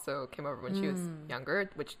mom also came over when she was younger,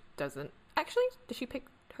 which doesn't, actually, did she pick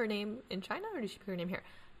her name in China or did she pick her name here?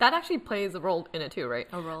 That actually plays a role in it too, right?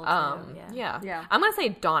 A role too, yeah. I'm going to say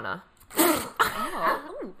Donna.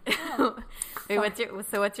 Wait,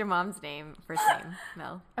 what's your mom's name, first name,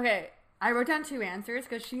 Mel? Okay, I wrote down two answers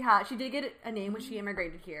because she did get a name when she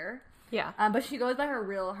immigrated here. Yeah. But she goes by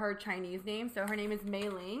her Chinese name. So her name is Mei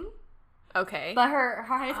Ling. Okay. But her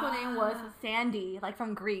high school name was Sandy, like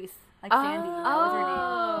from Greece. Like Sandy. That was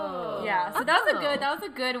her name. Yeah. So that was a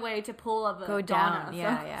good way to pull of a Go Donna. down. So,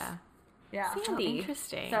 Yeah. Sandy.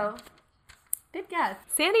 Interesting. So good guess.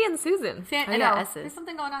 Sandy and Susan. Oh, I yeah, know. S's. There's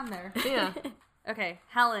something going on there. Yeah. Okay,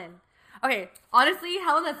 Helen. Okay, honestly,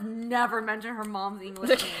 Helen has never mentioned her mom's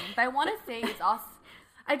English name. But I want to say it's also...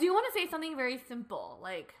 I do want to say something very simple,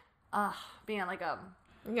 like, being like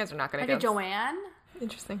You guys are not going like to a Joanne.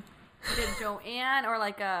 Interesting. Like a Joanne or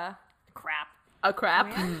like a crap. A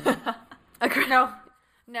crap? Joanne?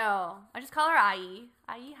 No. I just call her Ai.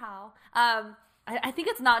 Ai Hao. I think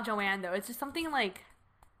it's not Joanne, though. It's just something like...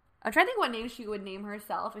 I'm trying to think what name she would name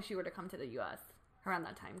herself if she were to come to the U.S. around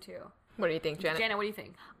that time, too. What do you think, Janet? Janet, what do you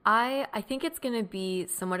think? I think it's going to be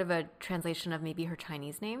somewhat of a translation of maybe her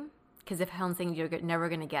Chinese name. Because if Helen's saying you're never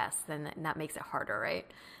going to guess, then that makes it harder, right?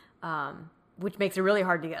 Which makes it really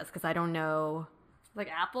hard to guess because I don't know. Like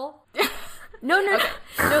Apple? No,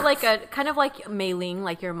 like a kind of like Mei Ling,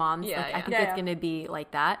 like your mom's. Yeah, like, yeah. I think it's going to be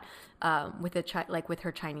like that with with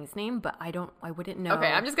her Chinese name, but I wouldn't know.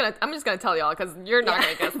 Okay, I'm just gonna tell y'all because you're not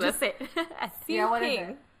gonna guess this. Just say it. Yeah, what is Ping.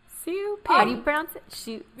 it? Siu How do Ping. you pronounce it?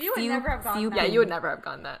 You would never have gone that. Yeah, you would never have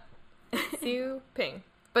gone that. Siu Ping.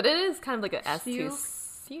 But it is kind of like a S to Siu.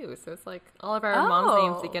 Siu, so it's like all of our mom's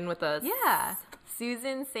names begin with a Yeah,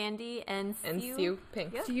 Susan, Sandy, and Siu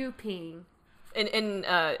Ping. Yep. Siu Ping. It's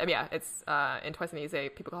in Twice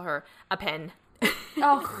people call her a pen,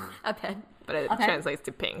 Oh, a pen. but it A pen? translates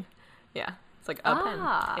to ping. Yeah, it's like a pen,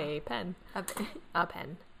 a pen, a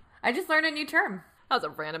pen. I just learned a new term. That was a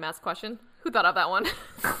random ass question. Who thought of that one?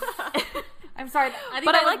 I'm sorry. I think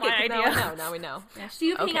But that I was like my it. 'Cause idea. Now we know. Yeah,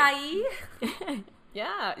 Siu Ping Okay. Ai.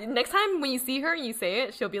 Yeah. Next time when you see her and you say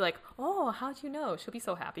it, she'll be like, "Oh, how'd you know?" She'll be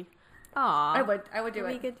so happy. Aw. I would do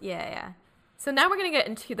We it. could- yeah. So now we're going to get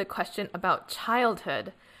into the question about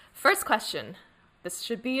childhood. First question. This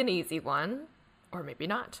should be an easy one, or maybe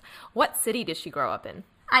not. What city did she grow up in?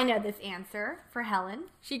 I know this answer for Helen.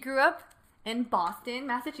 She grew up in Boston,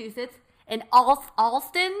 Massachusetts, in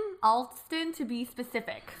Alston to be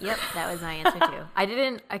specific. Yep, that was my answer too.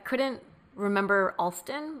 I couldn't remember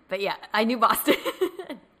Alston, but yeah, I knew Boston.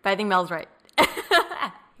 But I think Mel's right.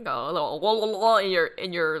 Got a little wah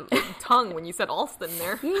in your tongue when you said Alston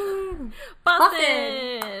there.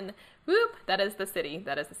 Boston. Whoop. That is the city.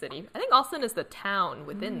 I think Alston is the town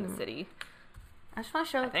within the city. I just want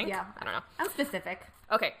to show. I think. Yeah, I don't know. I'm specific.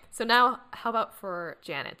 Okay, so now how about for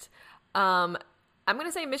Janet? I'm going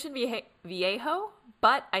to say Mission Viejo,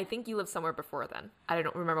 but I think you lived somewhere before then. I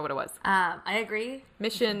don't remember what it was. I agree.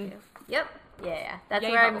 Mission. Yep. Yeah. That's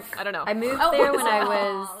Viejo. where I don't know. I moved Oh, there when I oh,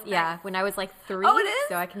 was when I was like 3. Oh, it is?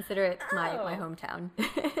 So I consider it my Oh. hometown.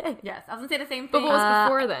 Yes, I was gonna say the same But thing. what was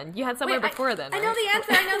before then? You had somewhere Wait, before then, I right? know the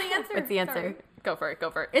answer. I know the answer. What's the answer? Sorry. Go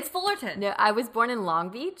for it. It's Fullerton. No, I was born in Long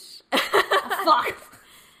Beach. Fuck.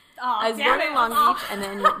 Oh, I was damn born it. in Long Oh. Beach, and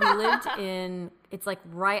then we lived in, it's like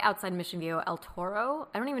right outside Mission Viejo, El Toro.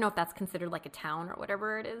 I don't even know if that's considered like a town or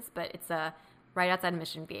whatever it is, but it's right outside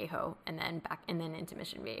Mission Viejo, and then into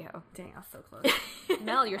Mission Viejo. Dang, I was so close.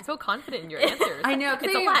 Mel, you're so confident in your answers. I know, 'cause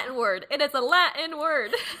It's a they- Latin word. It is a Latin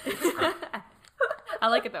word. I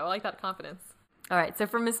like it though. I like that confidence. All right, so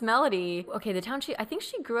for Miss Melody, okay, the town I think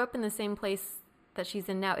she grew up in the same place that she's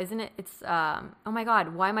in now, isn't it? It's oh my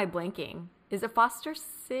God, why am I blanking? Is it Foster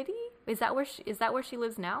City? Is that where she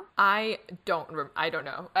lives now? I don't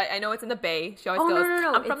know. I know it's in the Bay. She always Oh, goes,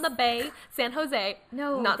 no, I'm from it's- the Bay, San Jose.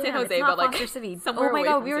 No, not San damn, Jose, it's not but like Foster City. somewhere Oh my away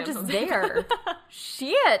God, from we were San just Jose. there.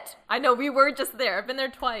 Shit. I know, we were just there. I've been there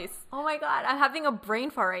twice. Oh my God, I'm having a brain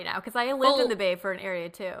fart right now because I lived in the Bay for an area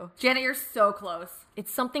too. Janet, you're so close.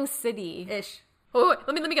 It's something city. Ish. Oh, wait,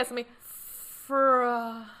 let me guess.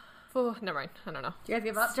 Never mind. I don't know. Do you guys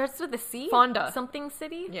give up? Starts with a C. Fonda. Something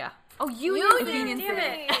city. Yeah. Oh, Union Union Damn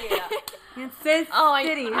City. it. It says Oh, I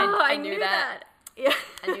city. I knew that. Yeah.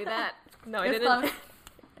 I knew that. No, I It's didn't. close.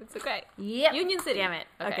 It's okay. Yep. Union City. Damn it.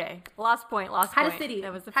 Okay. Lost point. Had point. a city.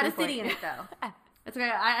 That was the Had a first city point. in it though. It's okay.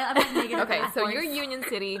 I'm like negative. Okay, so points. you're Union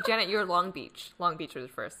City. Janet, you're Long Beach. Long Beach was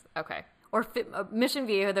first. Okay. Or Mission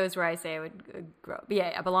Viejo, those where I say I would grow up.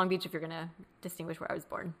 Yeah, but Long Beach if you're going to distinguish where I was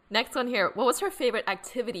born. Next one here. What was her favorite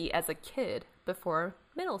activity as a kid before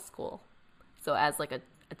middle school? So as like a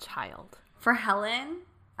child. For Helen,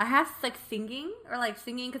 I have like singing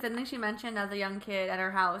because I think she mentioned as a young kid at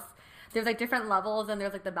her house, there's like different levels and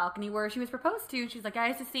there's like the balcony where she was proposed to. And she's like, I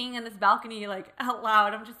used to sing in this balcony like out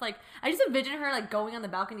loud. I'm just like, I just envision her like going on the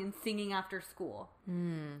balcony and singing after school,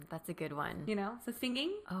 That's a good one. you know? So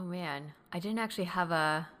singing. Oh man, I didn't actually have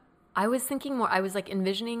I was thinking more, I was like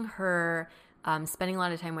envisioning her spending a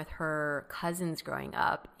lot of time with her cousins growing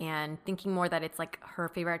up and thinking more that it's like her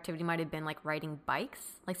favorite activity might have been like riding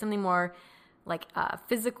bikes, like something more like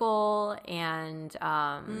physical and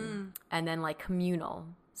then like communal.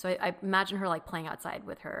 So I imagine her like playing outside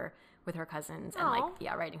with her cousins and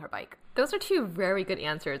like riding her bike. Those are two very good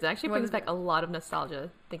answers. It actually brings back a lot of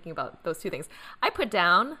nostalgia thinking about those two things. I put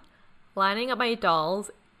down lining up my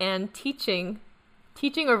dolls and teaching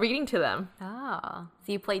or reading to them. So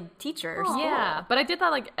you played teachers. Yeah, but I did that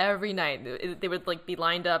like every night. They would like be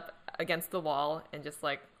lined up against the wall and just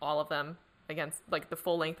like all of them against like the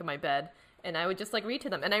full length of my bed, and I would just like read to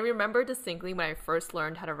them. And I remember distinctly when I first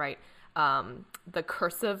learned how to write the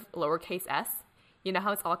cursive lowercase s. You know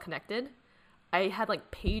how it's all connected? I had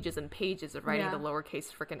like pages and pages of writing the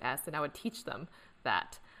lowercase frickin' s, and I would teach them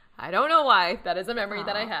that. I don't know why. That is a memory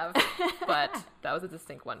that I have, but that was a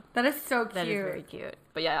distinct one. That is so cute. That is very cute.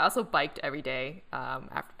 But yeah, I also biked every day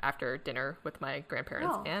after dinner with my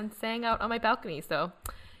grandparents and sang out on my balcony. So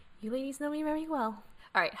you ladies know me very well.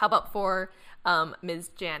 All right, how about for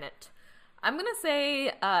Ms. Janet? I'm going to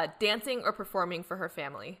say dancing or performing for her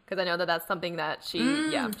family, because I know that that's something that she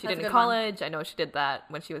did in college. I know she did that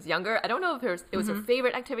when she was younger. I don't know if it was her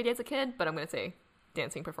favorite activity as a kid, but I'm going to say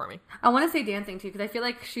dancing, performing. I want to say dancing too, because I feel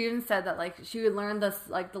like she even said that like she would learn this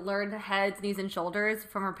like the learned heads, knees, and shoulders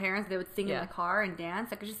from her parents. They would sing in the car and dance.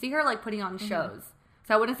 I could just see her like putting on shows.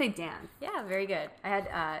 So I wouldn't say dance. Yeah, very good. I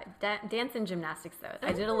had dance and gymnastics though.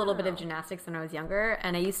 I did a little bit of gymnastics when I was younger,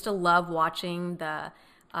 and I used to love watching the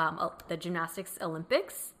gymnastics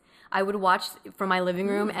Olympics. I would watch from my living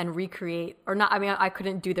room and recreate, or not. I mean, I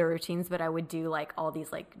couldn't do the routines, but I would do like all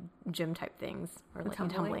these like gym type things or like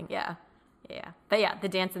tumbling. Yeah. But yeah, the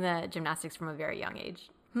dance and the gymnastics from a very young age.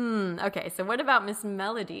 Okay, so what about Miss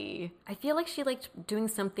Melody? I feel like she liked doing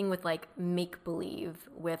something with like make believe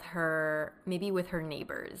with her, maybe with her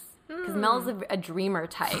neighbors, because Mel's a dreamer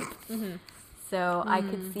type. So I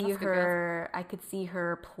could see her. I could see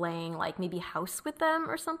her playing like maybe house with them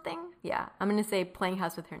or something. Yeah, I'm gonna say playing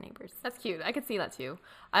house with her neighbors. That's cute. I could see that too.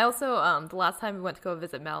 I also the last time we went to go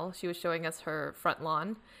visit Mel, she was showing us her front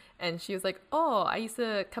lawn, and she was like, "Oh, I used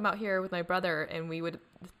to come out here with my brother, and we would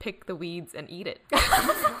pick the weeds and eat it."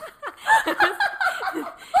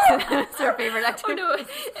 That's her favorite activity. Oh,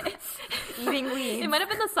 no. Eating weeds. It might have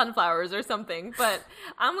been the sunflowers or something, but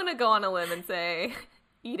I'm gonna go on a limb and say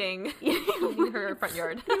eating her front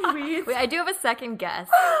yard. Wait, I do have a second guess.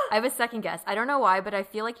 I don't know why, but I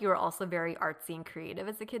feel like you were also very artsy and creative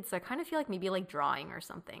as a kid, so I kind of feel like maybe like drawing or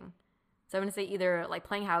something. So I'm gonna say either like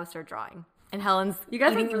playing house or drawing. And Helen's you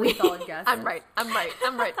guys have really solid guesses. I'm right. Come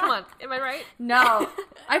on. Am I right? No.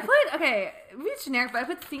 I put, it's generic, but I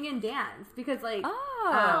put sing and dance because like,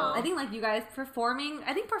 I think like you guys performing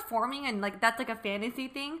and like that's like a fantasy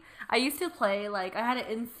thing. I used to play like, I had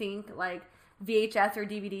an NSYNC like VHS or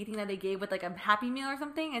DVD thing that they gave with like a Happy Meal or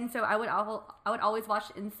something. And so I would always watch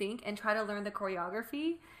NSYNC and try to learn the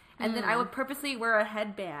choreography. And then I would purposely wear a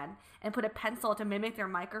headband and put a pencil to mimic their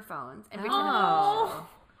microphones and pretend to show.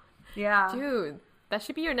 Yeah. Dude, that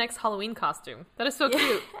should be your next Halloween costume. That is so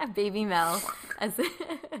cute. Baby Mel. That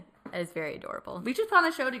is very adorable. We should put on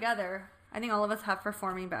a show together. I think all of us have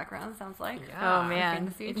performing backgrounds, sounds like. Yeah. Oh,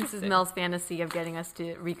 man. This is Mel's fantasy of getting us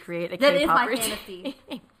to recreate a K-pop. That is my fantasy.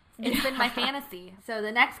 It's been my fantasy. So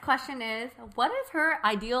the next question is, what is her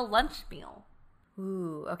ideal lunch meal?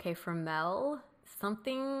 Ooh, okay, for Mel,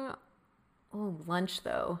 something... Oh, lunch,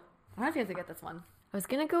 though. I don't know if you have to get this one. I was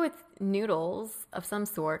gonna go with noodles of some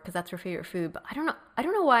sort because that's her favorite food, but I don't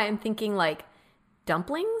know why I'm thinking like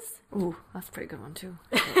dumplings. Ooh, that's a pretty good one too.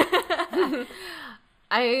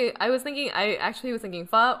 I actually was thinking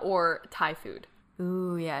pho or Thai food.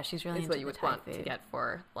 Ooh, yeah, she's really into what you would want to get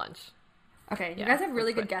for lunch. Okay, you guys have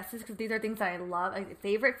really good guesses because these are things that I love, like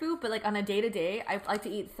favorite food, but like on a day-to-day, I like to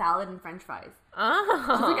eat salad and French fries. Oh.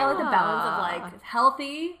 Just like I like the balance of like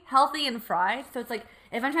healthy and fried. So it's like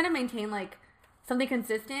if I'm trying to maintain like something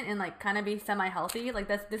consistent and like kind of be semi-healthy, like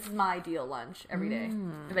this is my ideal lunch every day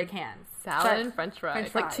if I can. Salad and French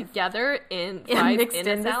fries, like together in fries in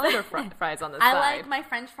a salad or fries on the side. I like my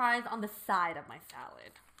French fries on the side of my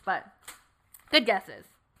salad, but good guesses.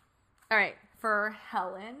 All right, for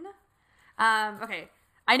Helen. Okay,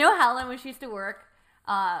 I know Helen when she used to work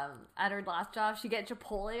at her last job, she get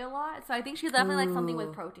Chipotle a lot, so I think she definitely likes something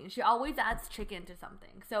with protein. She always adds chicken to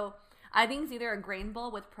something, so I think it's either a grain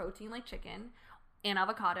bowl with protein like chicken and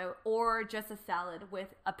avocado, or just a salad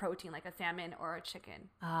with a protein like a salmon or a chicken.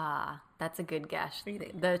 Ah, that's a good guess.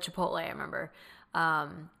 The Chipotle, I remember.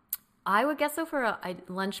 I would guess so for a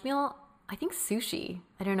lunch meal. I think sushi.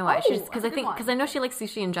 I don't know why. Because I know she likes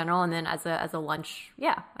sushi in general, and then as a lunch,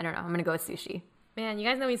 yeah, I don't know. I'm gonna go with sushi. Man, you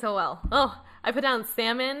guys know me so well. Oh, I put down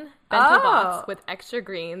salmon, bento box with extra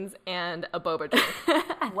greens, and a boba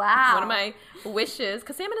drink. Wow. One of my wishes,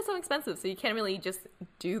 because salmon is so expensive, so you can't really just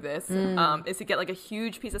do this, is to get like a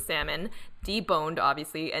huge piece of salmon, deboned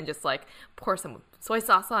obviously, and just like pour some soy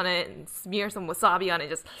sauce on it and smear some wasabi on it.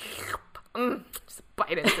 Just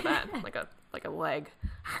bite into that like a leg.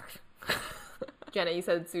 Jenna, you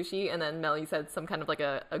said sushi, and then Mel, you said some kind of like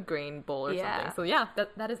a grain bowl or something. So yeah,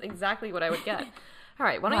 that is exactly what I would get. All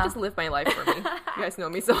right, why don't I just live my life for me? You guys know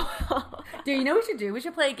me so well. Dude, you know what we should do? We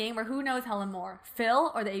should play a game where who knows Helen more,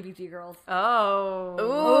 Phil or the ABG girls?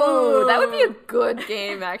 Oh. Ooh, that would be a good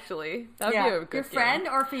game, actually. That would be a good Your friend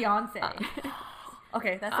or fiance?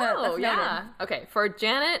 Okay, that's yeah. Okay, for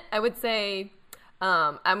Janet, I would say...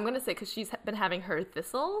 I'm going to say, because she's been having her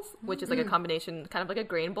thistles, which is like a combination, kind of like a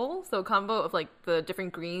grain bowl. So a combo of like the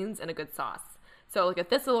different greens and a good sauce. So like a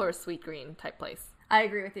thistle or a sweet green type place. I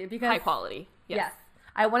agree with you. Because high quality. Yes.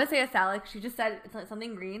 I want to say a salad. She just said it's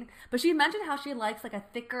something green. But she mentioned how she likes like a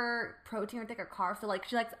thicker protein or thicker carb. So like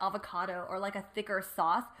she likes avocado or like a thicker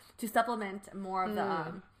sauce to supplement more of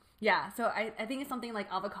the... so I think it's something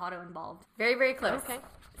like avocado involved. Very, very close. Okay.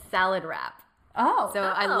 Salad wrap. Oh. So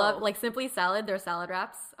I love, like, Simply Salad, their salad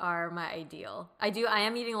wraps are my ideal. I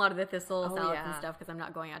am eating a lot of the thistle salads and stuff because I'm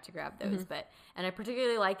not going out to grab those. And I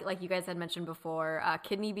particularly like you guys had mentioned before,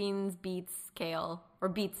 kidney beans, beets, kale, or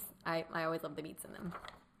beets. I always love the beets in them.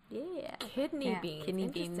 Yeah. Kidney beans.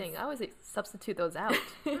 Interesting. Beans. I always substitute those out.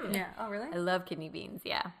 Yeah. Oh, really? I love kidney beans.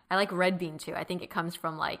 Yeah. I like red bean too. I think it comes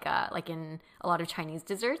from like in a lot of Chinese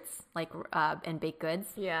desserts, and baked goods.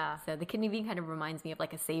 Yeah. So the kidney bean kind of reminds me of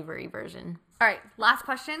like a savory version. All right. Last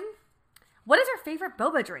question. What is your favorite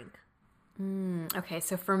boba drink? Okay.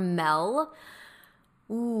 So for Mel,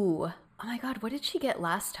 oh my God, what did she get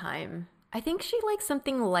last time? I think she likes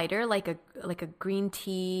something lighter, like a green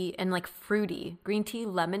tea and like fruity green tea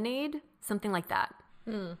lemonade, something like that.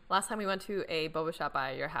 Last time we went to a boba shop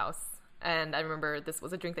by your house, and I remember this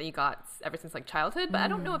was a drink that you got ever since like childhood, but I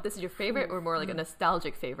don't know if this is your favorite or more like a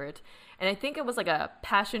nostalgic favorite. And I think it was like a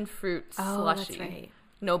passion fruit slushy. That's right.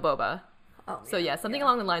 No boba. Oh, So yeah, something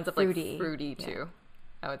along the lines of Fruity. like fruity too.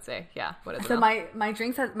 I would say, yeah. What is it? So my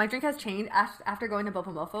drink has changed after going to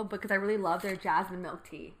Boba Mofo because I really love their jasmine milk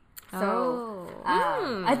tea. So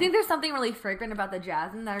I think there's something really fragrant about the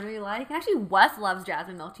jasmine that I really like. And actually, Wes loves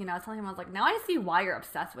jasmine milk tea. And I was telling him, I was like, now I see why you're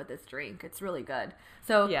obsessed with this drink. It's really good.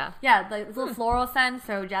 So yeah, like this little floral scent.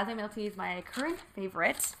 So jasmine milk tea is my current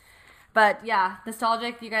favorite. But yeah,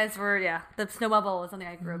 nostalgic. You guys were the snow bubble was something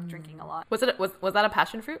I grew up drinking a lot. Was that a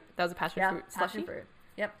passion fruit? That was a passion fruit slushy? Passion fruit.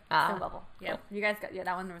 Yep, snow bubble. Yep, you guys got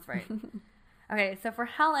that one was right. Okay, so for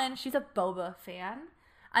Helen, she's a boba fan.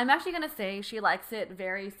 I'm actually going to say she likes it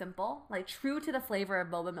very simple, like true to the flavor of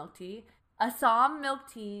boba milk tea. Assam milk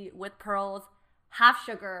tea with pearls, half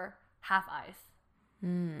sugar, half ice.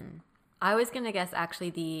 I was going to guess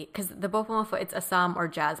actually because the boba mofo, it's Assam or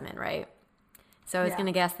jasmine, right? So I was going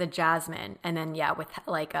to guess the jasmine. And then, with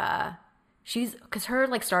like, because her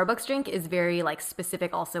like Starbucks drink is very like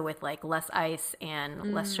specific also with like less ice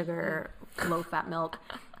and less sugar, low fat milk.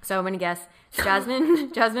 So I'm going to guess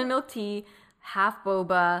jasmine milk tea, half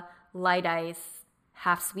boba, light ice,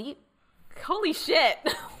 half sweet. Holy shit.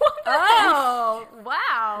 Oh,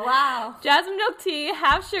 wow. Wow. Jasmine milk tea,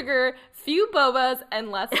 half sugar, few bobas,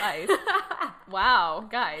 and less ice. Wow,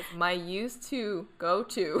 guys. My used to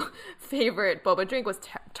go-to favorite boba drink was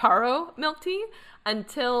taro milk tea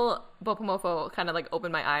until Boba Mofo kind of like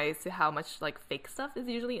opened my eyes to how much like fake stuff is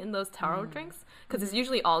usually in those taro drinks. Because it's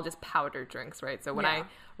usually all just powdered drinks, right? So when I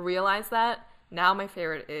realized that, now my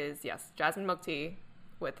favorite is, jasmine milk tea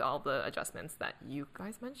with all the adjustments that you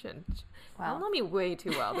guys mentioned. Wow. You know me way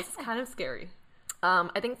too well. This is kind of scary.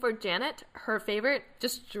 I think for Janet, her favorite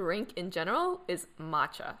just drink in general is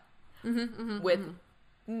matcha. With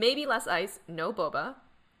maybe less ice, no boba.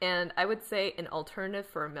 And I would say an alternative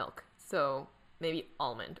for milk. So maybe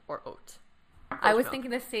almond or oat. I was thinking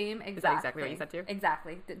the same exact Is that exactly thing. what you said too?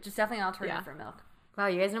 Exactly. Just definitely an alternative for milk. Wow,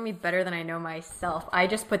 you guys know me better than I know myself. I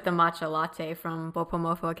just put the matcha latte from Boba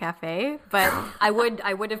Mofo Cafe, but I would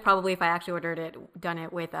have probably, if I actually done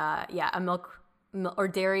it with a milk or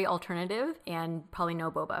dairy alternative and probably no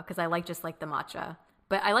boba because I just like the matcha.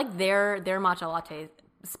 But I like their matcha latte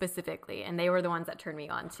specifically, and they were the ones that turned me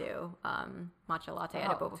on to matcha latte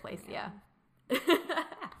at a boba place. Yeah.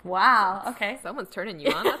 Wow. Okay. Someone's turning you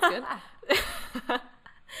on. That's good.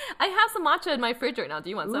 I have some matcha in my fridge right now. Do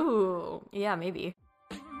you want some? Ooh, yeah, maybe.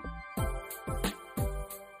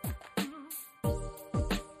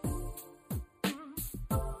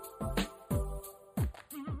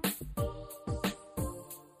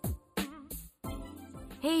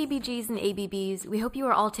 Hey ABGs and ABBs, we hope you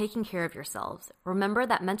are all taking care of yourselves. Remember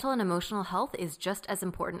that mental and emotional health is just as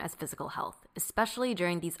important as physical health, especially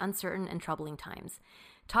during these uncertain and troubling times.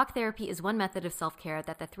 Talk therapy is one method of self-care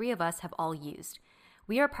that the three of us have all used.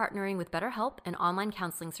 We are partnering with BetterHelp, an online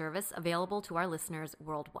counseling service available to our listeners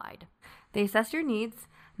worldwide. They assess your needs,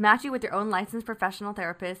 match you with your own licensed professional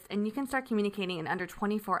therapist, and you can start communicating in under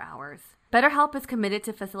 24 hours. BetterHelp is committed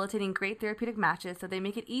to facilitating great therapeutic matches, so they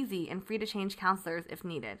make it easy and free to change counselors if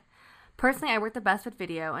needed. Personally, I work the best with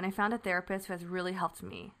video, and I found a therapist who has really helped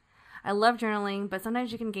me. I love journaling, but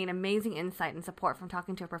sometimes you can gain amazing insight and support from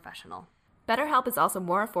talking to a professional. BetterHelp is also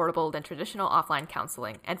more affordable than traditional offline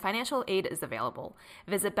counseling, and financial aid is available.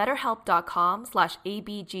 Visit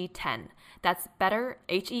betterhelp.com/ABG10. That's better,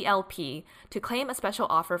 H-E-L-P, to claim a special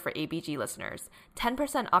offer for ABG listeners.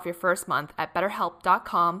 10% off your first month at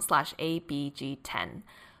betterhelp.com/ABG10.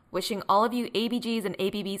 Wishing all of you ABGs and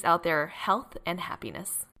ABBs out there health and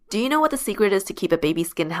happiness. Do you know what the secret is to keep a baby's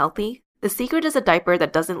skin healthy? The secret is a diaper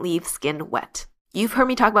that doesn't leave skin wet. You've heard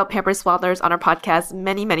me talk about Pampers Swaddlers on our podcast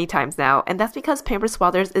many, many times now, and that's because Pampers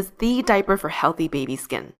Swaddlers is the diaper for healthy baby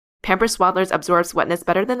skin. Pampers Swaddlers absorbs wetness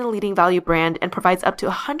better than the leading value brand and provides up to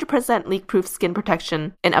 100% leak-proof skin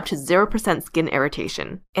protection and up to 0% skin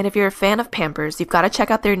irritation. And if you're a fan of Pampers, you've got to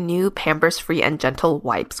check out their new Pampers Free and Gentle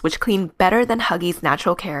wipes, which clean better than Huggies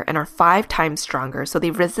Natural Care and are 5 times stronger, so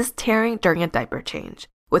they resist tearing during a diaper change.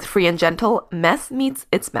 With Free and Gentle, mess meets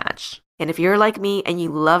its match. And if you're like me and you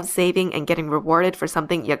love saving and getting rewarded for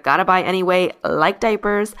something you gotta buy anyway, like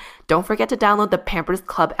diapers, don't forget to download the Pampers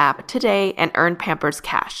Club app today and earn Pampers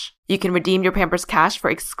Cash. You can redeem your Pampers Cash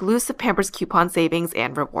for exclusive Pampers coupon savings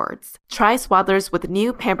and rewards. Try Swaddlers with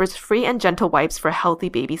new Pampers Free and Gentle wipes for healthy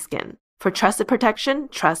baby skin. For trusted protection,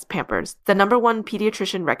 trust Pampers, the #1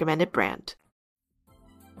 pediatrician recommended brand.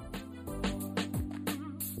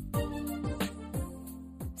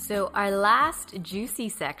 So our last juicy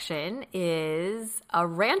section is a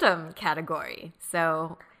random category.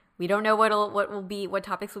 So we don't know what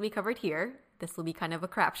topics will be covered here. This will be kind of a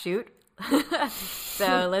crapshoot.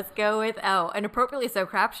 So let's go with an appropriately so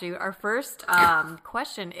crapshoot. Our first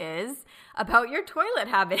question is about your toilet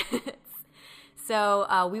habits.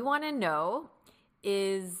 So we want to know,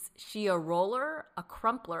 is she a roller, a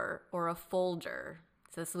crumpler, or a folder?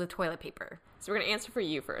 So this is with toilet paper. So we're going to answer for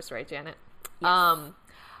you first, right, Janet? Yes.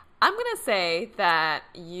 I'm going to say that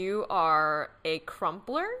you are a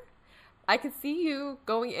crumpler. I could see you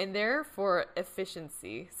going in there for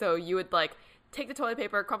efficiency. So you would take the toilet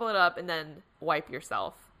paper, crumple it up, and then wipe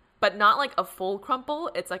yourself. But not like a full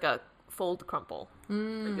crumple. It's like a fold crumple.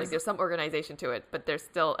 Like there's some organization to it, but there's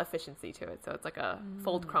still efficiency to it. So it's like a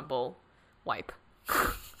fold crumple wipe.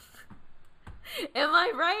 Am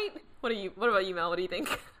I right? What about you, Mel? What do you think?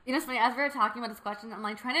 You know, it's funny, as we were talking about this question,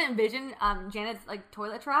 I'm trying to envision Janet's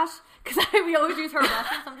toilet trash, because we always use her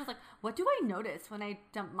restroom, so I'm just what do I notice when I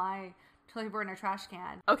dump my toilet paper in her trash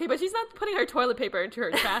can? Okay, but she's not putting her toilet paper into her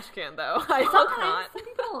trash can, though. I hope not. Some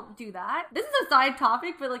people do that. This is a side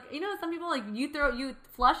topic, but some people you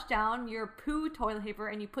flush down your poo toilet paper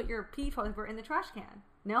and you put your pee toilet paper in the trash can.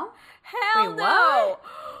 No? Hell Wait, no!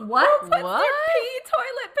 What? Who puts their pee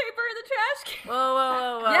toilet paper in the trash can?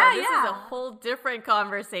 Whoa. Yeah, this is a whole different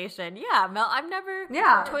conversation. Yeah, Mel, I've never...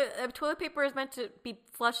 Yeah. Toilet paper is meant to be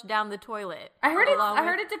flushed down the toilet. I heard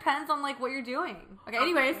it depends on what you're doing. Okay,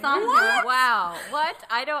 anyway, what? Wow. What?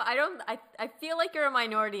 I feel like you're a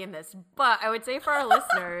minority in this, but I would say for our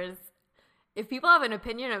listeners, if people have an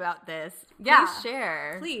opinion about this, please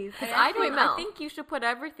share. Please. I think you should put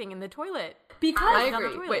everything in the toilet. Because I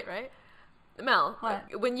agree. Toilet, Wait, right? Mel,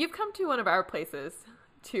 what? When you've come to one of our places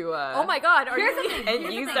to oh my God,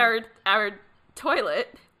 and use our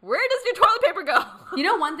toilet, where does your toilet paper go? You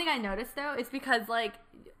know, one thing I noticed though is because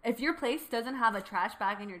if your place doesn't have a trash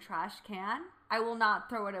bag in your trash can, I will not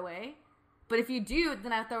throw it away. But if you do,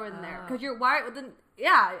 then I throw it in there because you're wired. Then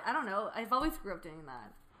I don't know. I've always grew up doing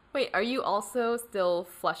that. Wait, are you also still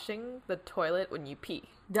flushing the toilet when you pee?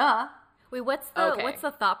 Duh. Wait, what's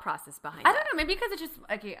the thought process behind I don't know. Maybe because it's just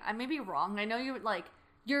I may be wrong. I know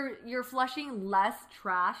you're flushing less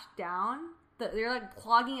trash down. You're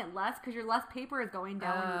clogging it less because your less paper is going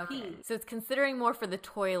down when you pee. So it's considering more for the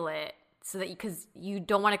toilet, so that because you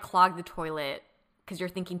don't want to clog the toilet because you're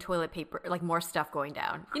thinking toilet paper, more stuff going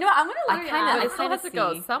down. You know what? I'm gonna But it still has to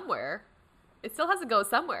go somewhere. It still has to go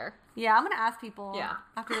somewhere. Yeah, I'm gonna ask people. Yeah.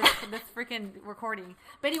 After this freaking recording.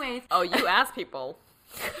 But anyways. Oh, you ask people.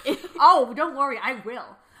 Oh, don't worry, I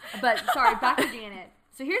will. But sorry, back to Janet.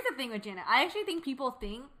 So here's the thing with Janet. I actually think people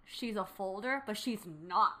think she's a folder, but she's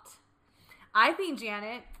not. I think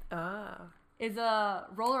Janet is a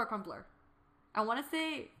roller or crumpler. I want to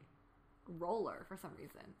say roller for some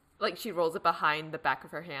reason. Like she rolls it behind the back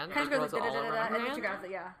of her hand. Kind of rolls goes it all around her and then hand? she grabs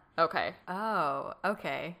it. Yeah. Okay. Oh,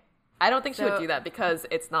 okay. I don't think she would So- do that because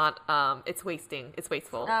it's not, it's wasting. It's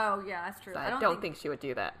wasteful. Oh yeah, that's true. So I don't think she would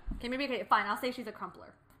do that. Okay, fine. I'll say she's a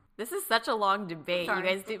crumpler. This is such a long debate.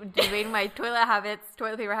 Sorry. You guys debating my toilet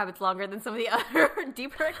paper habits longer than some of the other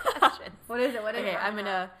deeper questions. What is it? What is Okay, it?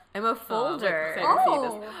 I'm a folder. excited to see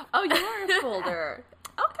Oh. this. Oh, you are a folder.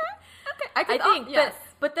 Okay. I think, yes.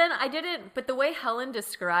 but then I didn't. But the way Helen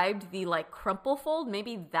described the like crumple fold,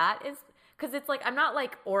 maybe that is because it's like I'm not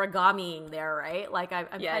like origamiing there, right? Like I'm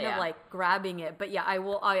kind yeah. of like grabbing it. But yeah, I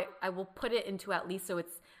will put it into at least so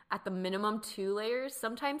it's at the minimum 2 layers,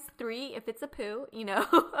 sometimes 3 if it's a poo, you know.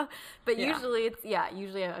 But Yeah.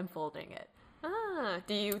 usually I'm folding it.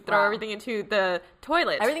 Do you throw everything into the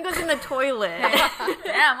toilet? Everything goes in the toilet.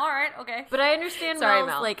 Damn. All right. Okay. But I understand Sorry, Mel's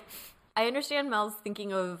Mel. like I understand Mel's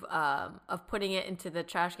thinking of putting it into the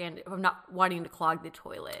trash can of not wanting to clog the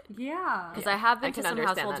toilet. Yeah. Because I have been I to can some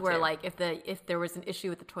understand households that where too. like if there was an issue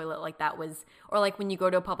with the toilet, like that was, or like when you go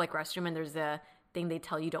to a public restroom and there's a thing they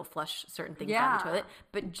tell you don't flush certain things down the Yeah. toilet.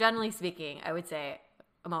 But generally speaking, I would say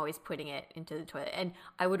I'm always putting it into the toilet. And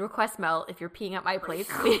I would request, Mel, if you're peeing at my place,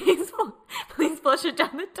 please flush it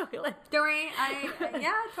down the toilet. Dory,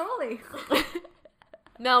 yeah, totally.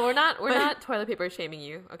 No, we're not toilet paper shaming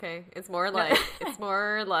you. Okay, it's more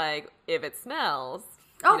like if it smells.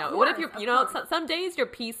 Oh, You know, of what if course, you of know course. some days your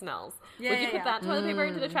pee smells? Yeah, Would you yeah, put yeah. that toilet paper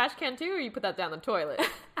into the trash can too, or you put that down the toilet?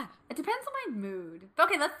 It depends on my mood.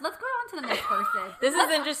 Okay, let's go on to the next person. This is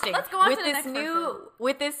interesting. Let's go on with to the this next new person.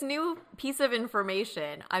 with this new piece of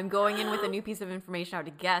information. I'm going in with a new piece of information how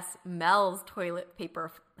to guess Mel's toilet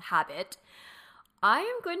paper habit. I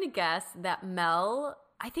am going to guess that Mel,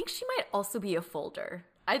 I think she might also be a folder.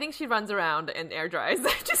 I think she runs around and air dries.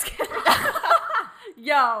 Just kidding.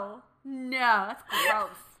 Yo, no, that's gross.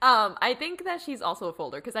 I think that she's also a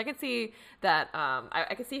folder because I could see that.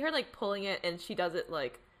 I could see her like pulling it, and she does it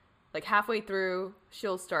like halfway through.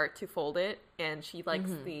 She'll start to fold it, and she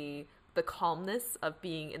likes the calmness of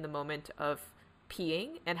being in the moment of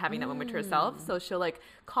peeing and having that moment to herself. So she'll like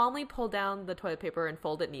calmly pull down the toilet paper and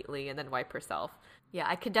fold it neatly, and then wipe herself. Yeah,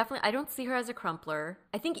 I could definitely. I don't see her as a crumpler.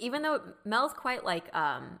 I think even though Mel's quite like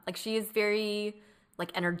she is very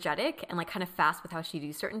like energetic and like kind of fast with how she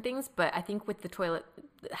do certain things, but I think with the toilet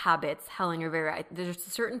habits, Helen, you're very right. There's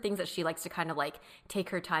certain things that she likes to kind of like take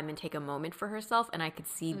her time and take a moment for herself, and I could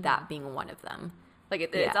see that being one of them. Like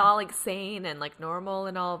it's Yeah. all like sane and like normal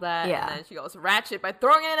and all that. Yeah. And then she goes ratchet by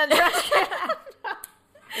throwing it in a trash can.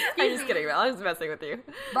 I'm just kidding, Mel. I'm just messing with you.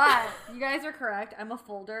 But you guys are correct. I'm a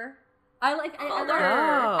folder.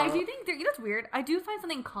 I do think you know what's weird. I do find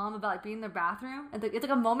something calm about like being in the bathroom. It's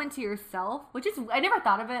like a moment to yourself, which is I never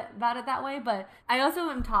thought about it that way. But I also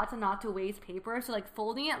am taught to not to waste paper. So like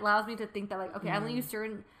folding it allows me to think that like okay, I only use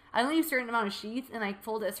certain amount of sheets and I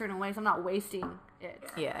fold it a certain way, so I'm not wasting it.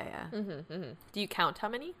 Yeah. Do you count how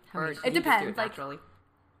many? Or many do It you just do depends, like- naturally?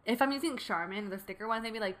 If I'm using Charmin, the sticker ones,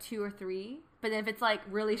 maybe like 2 or 3. But then if it's like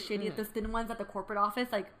really shitty, the thin ones at the corporate office,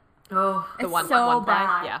 like Oh, it's one so one ply?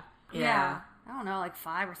 bad. Yeah. Yeah. I don't know, like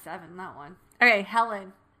 5 or 7, that one. Okay,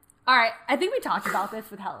 Helen. All right, I think we talked about this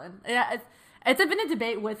with Helen. Yeah, it's been a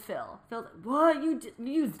debate with Phil. Phil's like, what? You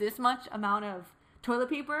use this much amount of toilet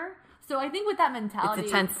paper? So I think with that mentality.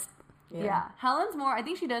 it's a tense. Yeah. Helen's more, I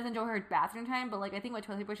think she does enjoy her bathroom time, but like I think with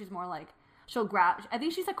toilet paper, she's more like, she'll grab, I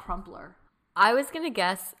think she's a crumpler. I was gonna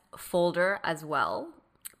guess folder as well,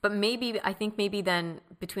 but I think maybe then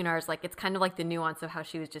between ours, like it's kind of like the nuance of how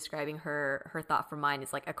she was describing her thought from mine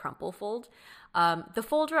is like a crumple fold. The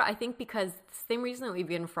folder, I think, because the same reason that we've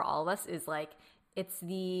given for all of us is like it's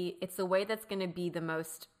the way that's gonna be the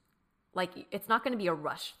most like it's not gonna be a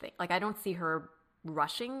rush thing. Like I don't see her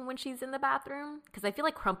rushing when she's in the bathroom because I feel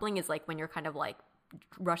like crumpling is like when you're kind of like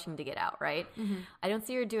rushing to get out, right? I don't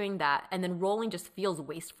see her doing that, and then rolling just feels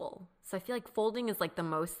wasteful. So I feel like folding is like the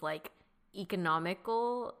most like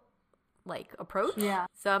economical like approach. Yeah.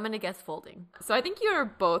 So I'm gonna guess folding. So I think you're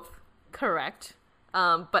both correct.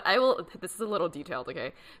 But I will, this is a little detailed,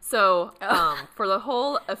 okay? So for the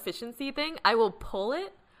whole efficiency thing, I will pull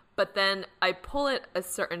it, but then I pull it a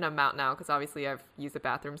certain amount now, because obviously I've used the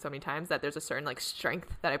bathroom so many times that there's a certain like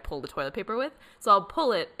strength that I pull the toilet paper with. So I'll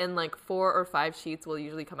pull it and like 4 or 5 sheets will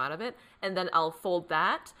usually come out of it. And then I'll fold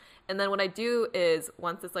that. And then what I do is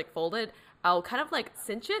once it's like folded, I'll kind of like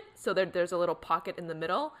cinch it so there's a little pocket in the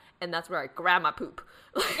middle, and that's where I grab my poop.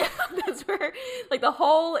 That's where, like, the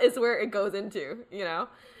hole is where it goes into, you know?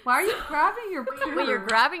 Why are you grabbing your poo? When you're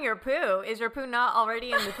grabbing your poo, is your poo not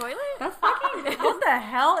already in the toilet? That's fucking, what the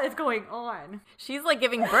hell is going on? She's like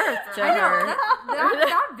giving birth to I know, her.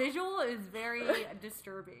 that visual is very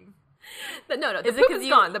disturbing. No, the Is it poop 'cause is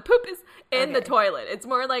you- gone. The poop is in the Okay. toilet. It's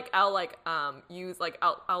more like I'll like use like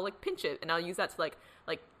I'll like pinch it and I'll use that to like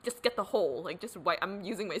just get the hole. Like just wipe. I'm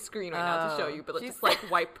using my screen right now to show you, but she's- just like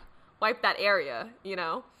wipe that area, you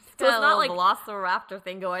know. So Got it's a not little like Velociraptor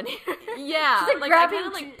thing going here. yeah, It's like I grabbing, kind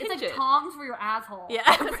of like it's pinch like it. tongs for your asshole. Yeah,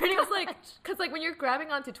 pretty Because much. like when you're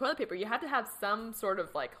grabbing onto toilet paper, you have to have some sort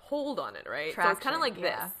of like hold on it, right? So it's kind Traction, of like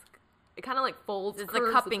yeah. this. It kind of like folds, It's the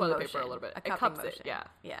curves cupping the toilet motion. paper a little bit. A It cupping cups motion. it, yeah,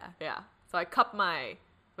 Yeah. yeah. So I cup my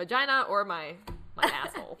vagina or my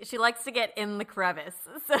asshole. She likes to get in the crevice.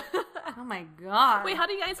 So. Oh my god. Wait, how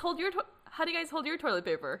do you guys hold your toilet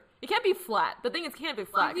paper? It can't be flat. The thing is, it can't be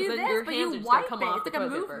flat you do because then this, your but hands you are just gonna wipe come it. off It's the like a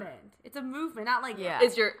toilet movement. paper. It's a movement, not like Yeah.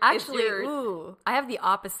 Actually, ooh, I have the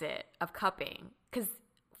opposite of cupping because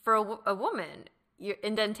for a woman, you're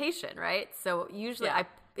indentation, right? So usually Yeah.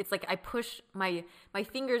 it's like I push my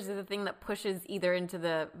fingers are the thing that pushes either into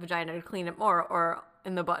the vagina to clean it more or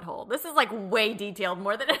in the butthole. This is like way detailed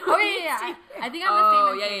more than it Oh needs yeah, to yeah. be. I think I'm the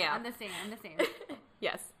same. Oh, yeah. I'm the same.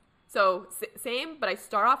 yes. So same, but I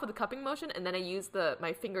start off with the cupping motion, and then I use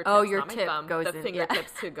my fingertips. Oh, your not my tip thumb, goes the in,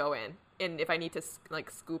 fingertips to go in, and if I need to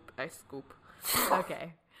scoop, I scoop.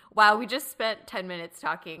 Okay. Wow, we just spent 10 minutes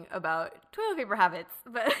talking about toilet paper habits,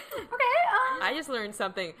 but Okay. I just learned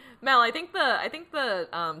something, Mel. I think the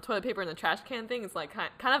toilet paper in the trash can thing is like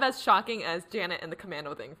kind of as shocking as Janet and the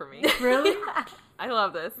commando thing for me. Really? I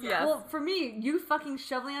love this. Yes. Well, for me, you fucking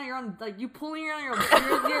shoveling on your own, like you pulling on your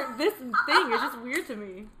own, this thing is just weird to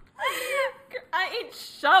me. I ain't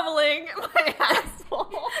shoveling my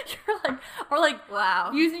asshole. Or like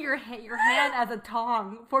wow. using your hand as a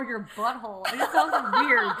tong for your butthole. It just sounds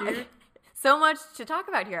weird, dude. So much to talk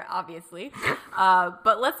about here, obviously.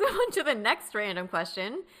 But let's move on to the next random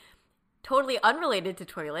question. Totally unrelated to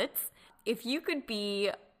toilets. If you could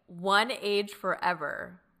be one age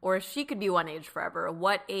forever, or if she could be one age forever,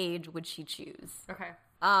 what age would she choose? Okay.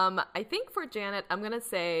 I think for Janet, I'm gonna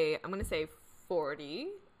say 40.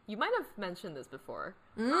 You might have mentioned this before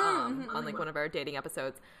on like one of our dating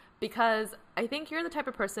episodes, because I think you're the type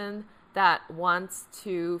of person that wants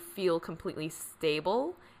to feel completely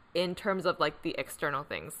stable in terms of like the external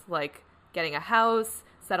things, like getting a house,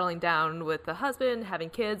 settling down with a husband, having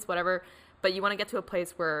kids, whatever. But you want to get to a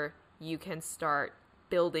place where you can start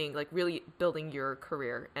building, like really building your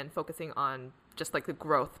career and focusing on just like the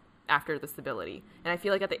growth after the stability. And I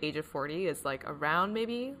feel like at the age of 40 is like around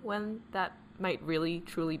maybe when that might really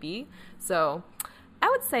truly be. So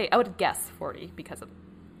I would guess 40 because of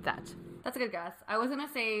that. That's a good guess. I was going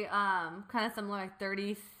to say kind of similar, like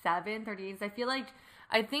 37, 38.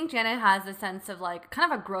 I think Janet has a sense of like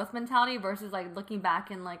kind of a growth mentality versus like looking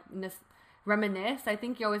back and like reminisce. I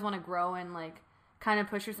think you always want to grow and like kind of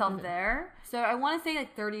push yourself there. So I want to say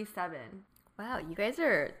like 37. Wow, you guys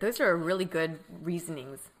those are really good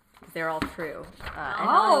reasonings. They're all true. And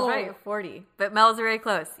Oh. Mel is right, 40. But Mel's very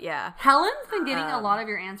close, yeah. Helen's been getting a lot of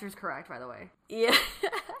your answers correct, by the way. Yeah.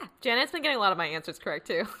 Janet's been getting a lot of my answers correct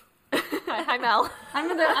too. Hi, Mel. I'm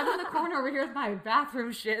in the corner over here with my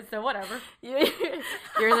bathroom shit, so whatever. You're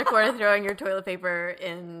in the corner throwing your toilet paper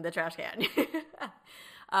in the trash can.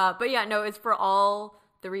 But yeah, no, it's for all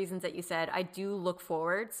the reasons that you said. I do look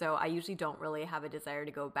forward, so I usually don't really have a desire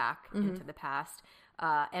to go back into the past.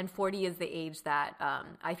 And 40 is the age that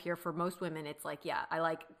I hear for most women, it's like, yeah, I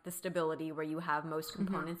like the stability where you have most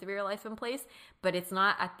components of your life in place, but it's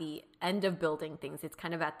not at the end of building things. It's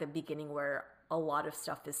kind of at the beginning where a lot of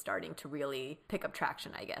stuff is starting to really pick up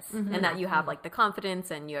traction, I guess. And that you have like the confidence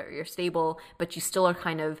and you're stable, but you still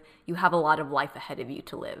are you have a lot of life ahead of you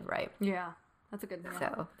to live, right? Yeah, that's a good one.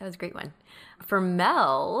 So that was a great one. For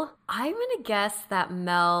Mel, I'm going to guess that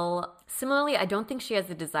Mel, similarly, I don't think she has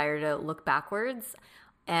the desire to look backwards.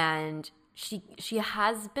 And she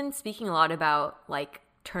has been speaking a lot about like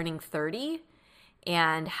turning 30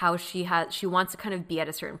 and how she wants to kind of be at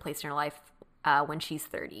a certain place in her life when she's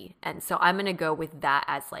 30. And so I'm going to go with that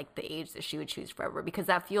as like the age that she would choose forever, because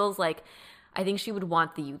that feels like, I think she would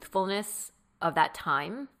want the youthfulness of that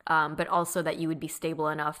time, but also that you would be stable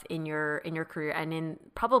enough in your career and in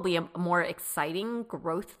probably a more exciting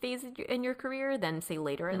growth phase in your career than say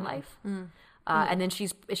later in life. And then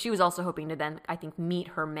she was also hoping to then, I think, meet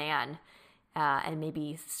her man and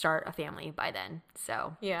maybe start a family by then.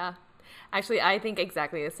 So Yeah. Actually, I think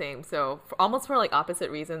exactly the same. So almost for like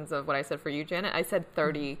opposite reasons of what I said for you, Janet, I said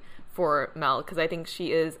 30 for Mel because I think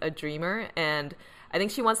she is a dreamer and I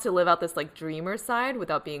think she wants to live out this like dreamer side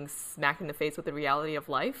without being smacked in the face with the reality of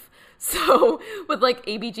life. So with like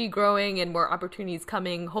ABG growing and more opportunities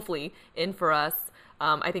coming, hopefully in for us,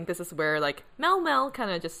 I think this is where like Mel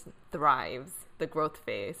kind of just thrives, the growth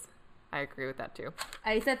phase. I agree with that too.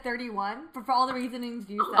 I said 31 for all the reasonings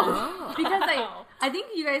you said. Because I think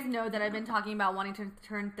you guys know that I've been talking about wanting to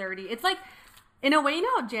turn 30. It's like, in a way, you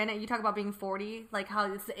know, Janet, you talk about being 40, like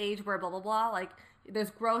how it's the age where blah, blah, blah. Like,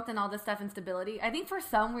 there's growth and all this stuff and stability. I think for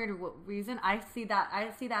some weird reason, I see that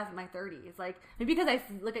as in my 30s. Like, maybe because I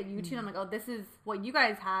look at you two and I'm like, oh, this is what you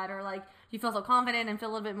guys had. Or like, you feel so confident and feel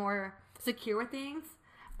a little bit more secure with things.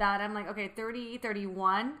 That I'm like, okay, 30,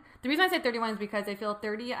 31. The reason I say 31 is because I feel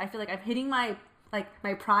 30, I feel like I'm hitting my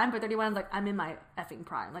prime, but 31, I'm like, I'm in my effing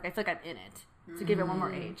prime. Like, I feel like I'm in it to give it one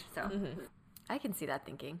more age. So, I can see that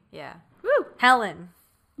thinking. Yeah. woo, Helen.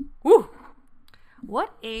 Woo.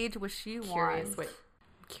 What age was she Curious. want? Wait,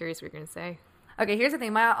 I'm curious what you're going to say. Okay, here's the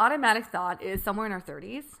thing. My automatic thought is somewhere in her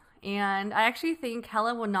 30s. And I actually think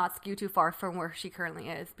Helen would not skew too far from where she currently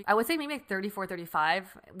is. I would say maybe like 34,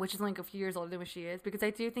 35, which is like a few years older than what she is. Because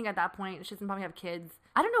I do think at that point, she doesn't probably have kids.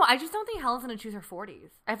 I don't know. I just don't think Helen's going to choose her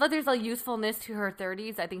 40s. I feel like there's a usefulness to her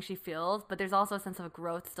 30s I think she feels. But there's also a sense of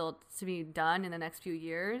growth still to be done in the next few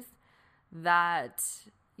years. That,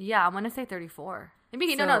 yeah, I'm going to say 34.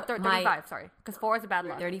 Maybe, So 35, sorry. Because 4 is a bad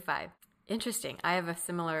luck. 35. Interesting. I have a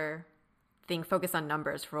similar thing, focus on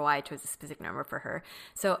numbers, for why I chose a specific number for her.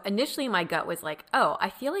 So initially my gut was like, oh, I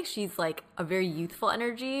feel like she's like a very youthful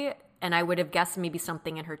energy, and I would have guessed maybe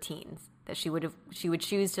something in her teens that she would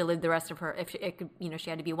choose to live the rest of her, if it could, she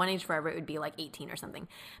had to be one age forever, it would be like 18 or something.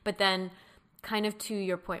 But then kind of to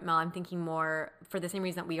your point, Mel, I'm thinking more for the same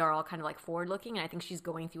reason that we are all kind of like forward looking, and I think she's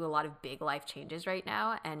going through a lot of big life changes right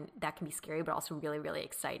now, and that can be scary but also really, really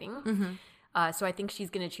exciting. So I think she's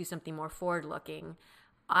going to choose something more forward looking.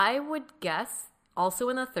 I would guess also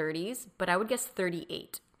in the 30s, but I would guess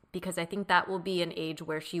 38, because I think that will be an age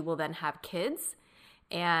where she will then have kids,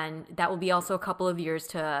 and that will be also a couple of years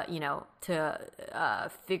to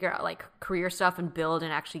figure out like career stuff and build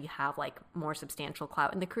and actually have like more substantial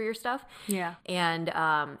clout in the career stuff. Yeah.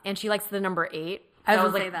 And she likes the number 8. I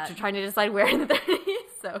was like say that. trying to decide where in the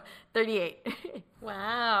 30s. So 38.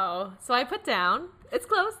 Wow. So I put down, it's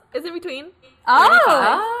close. It's in between.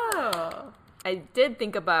 Oh. I did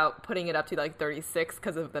think about putting it up to like 36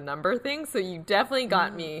 because of the number thing. So you definitely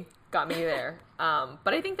got me there.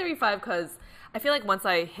 But I think 35 because I feel like once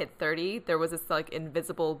I hit 30, there was this like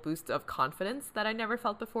invisible boost of confidence that I never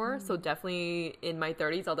felt before. So definitely in my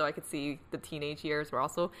 30s, although I could see the teenage years were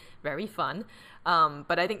also very fun.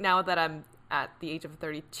 But I think now that I'm at the age of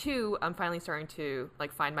 32, I'm finally starting to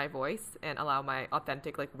like find my voice and allow my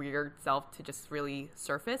authentic like weird self to just really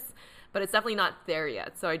surface. But it's definitely not there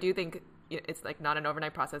yet. So I do think it's like not an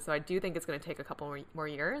overnight process. So I do think it's going to take a couple more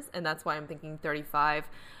years. And that's why I'm thinking 35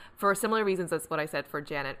 for similar reasons as what I said for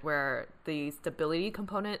Janet, where the stability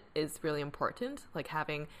component is really important, like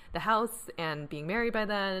having the house and being married by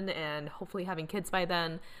then and hopefully having kids by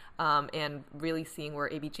then, and really seeing where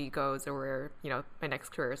ABG goes or where, my next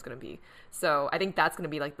career is going to be. So I think that's going to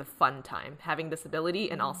be like the fun time, having the stability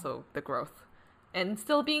and also the growth. And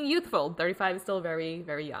still being youthful. 35 is still very,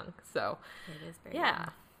 very young. So It is very yeah.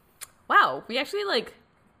 Wow, we actually like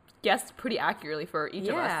guessed pretty accurately for each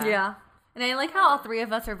of us. Yeah. And I like how all three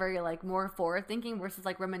of us are very like more forward thinking versus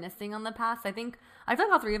like reminiscing on the past. I feel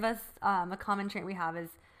like all three of us, a common trait we have is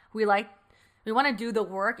we want to do the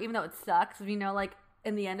work even though it sucks. Like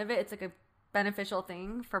in the end of it, it's like a beneficial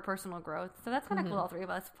thing for personal growth. So that's kind of cool. All three of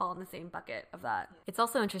us fall in the same bucket of that. It's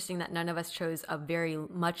also interesting that none of us chose a very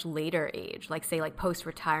much later age, like say like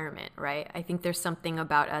post-retirement, right? I think there's something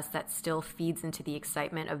about us that still feeds into the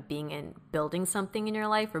excitement of building something in your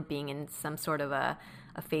life or being in some sort of a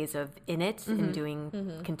phase of in it and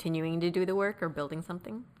continuing to do the work or building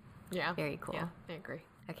something. Yeah. Very cool. Yeah, I agree.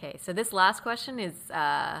 Okay, so this last question is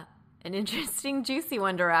an interesting, juicy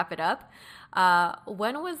one to wrap it up.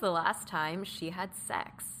 When was the last time she had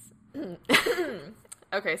sex?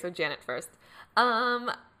 Okay, so Janet first.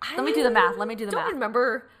 Let me do the math. I don't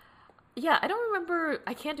remember. Yeah, I don't remember.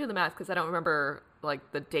 I can't do the math because I don't remember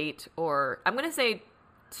like the date or I'm going to say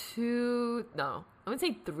 3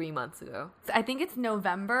 months ago. So I think it's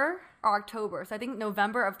November or October. So I think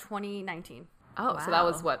November of 2019. Oh, so that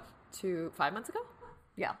was what, 5 months ago?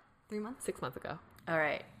 Yeah. 3 months? 6 months ago. All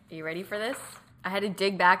right, are you ready for this? I had to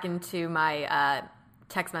dig back into my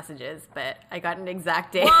text messages, but I got an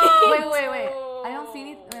exact date. Wait. I don't see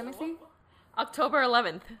anything. Let me see. October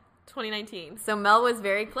 11th, 2019. So Mel was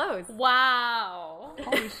very close. Wow.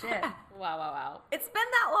 Holy shit. Wow. It's been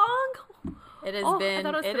that long? It has I been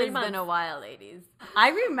thought it was it 3 has months. been a while, ladies. I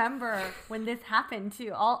remember when this happened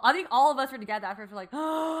too. I think all of us were together after we were like,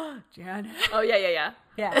 oh, Janet. Oh, yeah.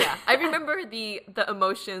 Yeah. I remember the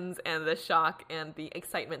emotions and the shock and the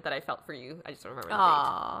excitement that I felt for you. I just don't remember the date.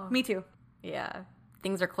 Aww. Me too. Yeah.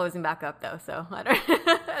 Things are closing back up though, so I don't.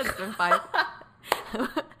 It's been 5,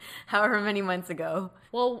 however many months ago.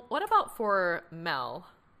 Well, what about for Mel?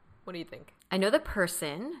 What do you think? I know the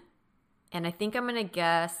person, and I think I'm gonna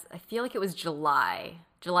guess. I feel like it was July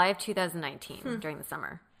of 2019 during the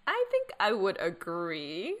summer. I think I would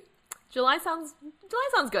agree. July sounds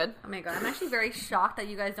good. Oh my god, I'm actually very shocked that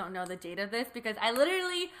you guys don't know the date of this because I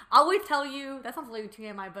literally always tell you, that sounds like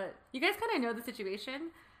TMI, but you guys kind of know the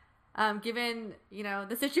situation, given,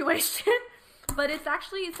 the situation, but it's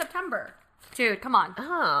actually September. Dude, come on.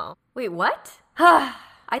 Oh. Wait, what? I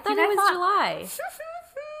thought it was July.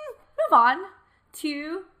 Move on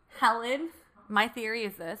to Helen. My theory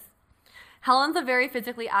is this. Helen's a very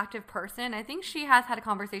physically active person. I think she has had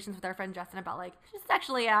conversations with our friend Justin about, she's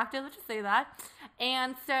sexually active. Let's just say that.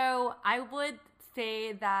 And so I would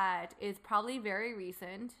say that is probably very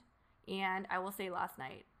recent. And I will say last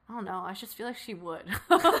night. I don't know. I just feel like she would.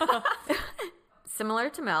 Similar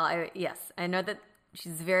to Mel, I know that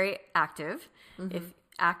she's very active, if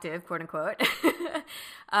active, quote unquote.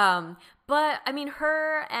 But I mean,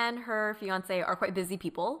 her and her fiance are quite busy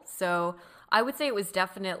people. So I would say it was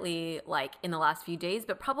definitely in the last few days,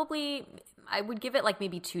 but probably I would give it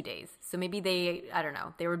maybe 2 days. So maybe I don't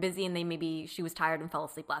know, they were busy and maybe she was tired and fell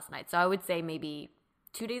asleep last night. So I would say maybe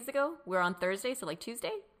 2 days ago. We're on Thursday, so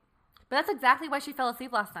Tuesday. But that's exactly why she fell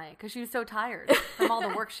asleep last night, because she was so tired from all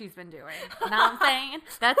the work she's been doing. You know what I'm saying?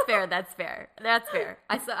 That's fair.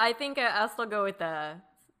 I think I'll still go with 2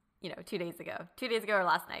 days ago. 2 days ago or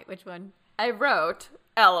last night. Which one? I wrote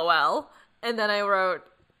LOL, and then I wrote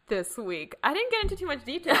this week. I didn't get into too much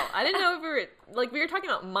detail. I didn't know if we were talking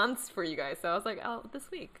about months for you guys, so I was like, oh,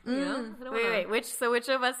 this week. Wait, which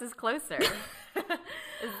of us is closer?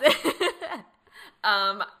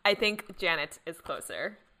 I think Janet is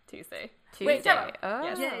closer. Tuesday. Wait, so,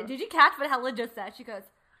 oh. Yeah, did you catch what Helen just said? She goes,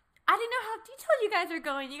 I didn't know how detailed you guys are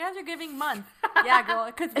going. You guys are giving months. Yeah, girl,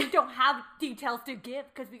 because we don't have details to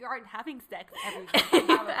give because we aren't having sex every day with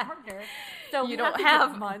our partner. So you don't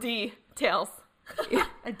have details.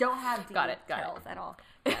 I don't have Got it. details at all.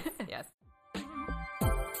 Yes.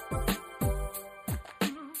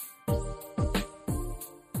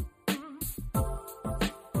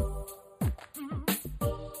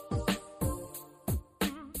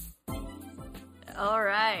 All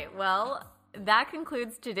right. Well, that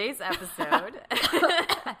concludes today's episode.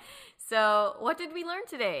 So, what did we learn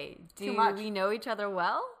today? Do we know each other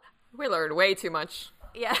well? We learned way too much.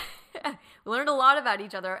 Yeah. We learned a lot about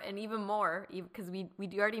each other and even more because we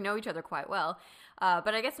do already know each other quite well.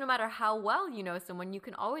 But I guess no matter how well you know someone, you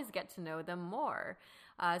can always get to know them more.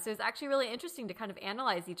 So it's actually really interesting to kind of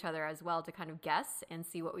analyze each other as well, to kind of guess and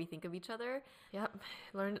see what we think of each other. Yep.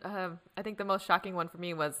 Learned. I think the most shocking one for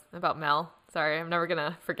me was about Mel. Sorry, I'm never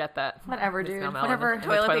gonna forget that. Whatever, dude. Whatever.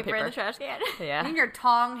 Toilet paper in the trash can. Yeah. In your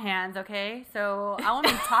tong hands, okay? So I won't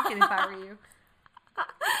be talking if I were you.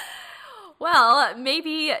 Well,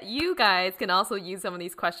 maybe you guys can also use some of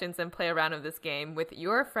these questions and play around with this game with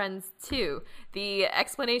your friends too. The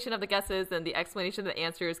explanation of the guesses and the explanation of the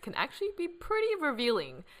answers can actually be pretty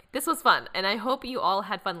revealing. This was fun, and I hope you all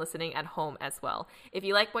had fun listening at home as well. If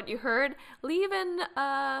you like what you heard, leave an,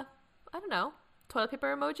 toilet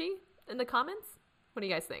paper emoji in the comments. What do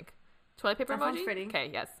you guys think? Toilet paper that emoji? Sounds pretty. Okay,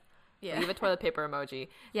 yes. Yeah. Leave a toilet paper emoji.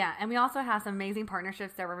 Yeah, and we also have some amazing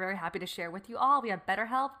partnerships that we're very happy to share with you all. We have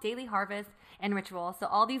BetterHelp, Daily Harvest, and Ritual. So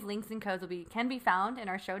all these links and codes can be found in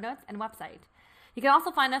our show notes and website. You can also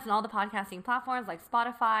find us on all the podcasting platforms like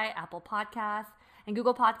Spotify, Apple Podcasts, and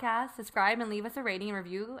Google Podcasts. Subscribe and leave us a rating and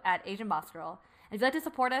review at Asian Boss Girl. If you'd like to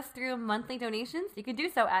support us through monthly donations, you can do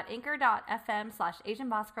so at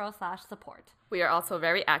anchor.fm/AsianBossGirl/support. We are also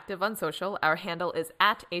very active on social. Our handle is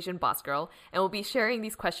 @AsianBossGirl, and we'll be sharing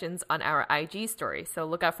these questions on our IG story, so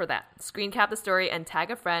look out for that. Screen cap the story and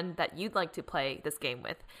tag a friend that you'd like to play this game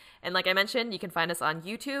with. And like I mentioned, you can find us on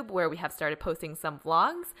YouTube, where we have started posting some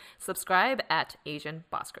vlogs. Subscribe at Asian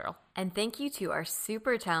Boss Girl. And thank you to our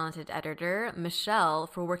super talented editor, Michelle,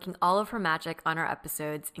 for working all of her magic on our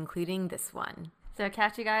episodes, including this one. So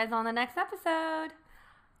catch you guys on the next episode.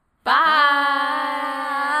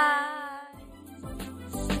 Bye!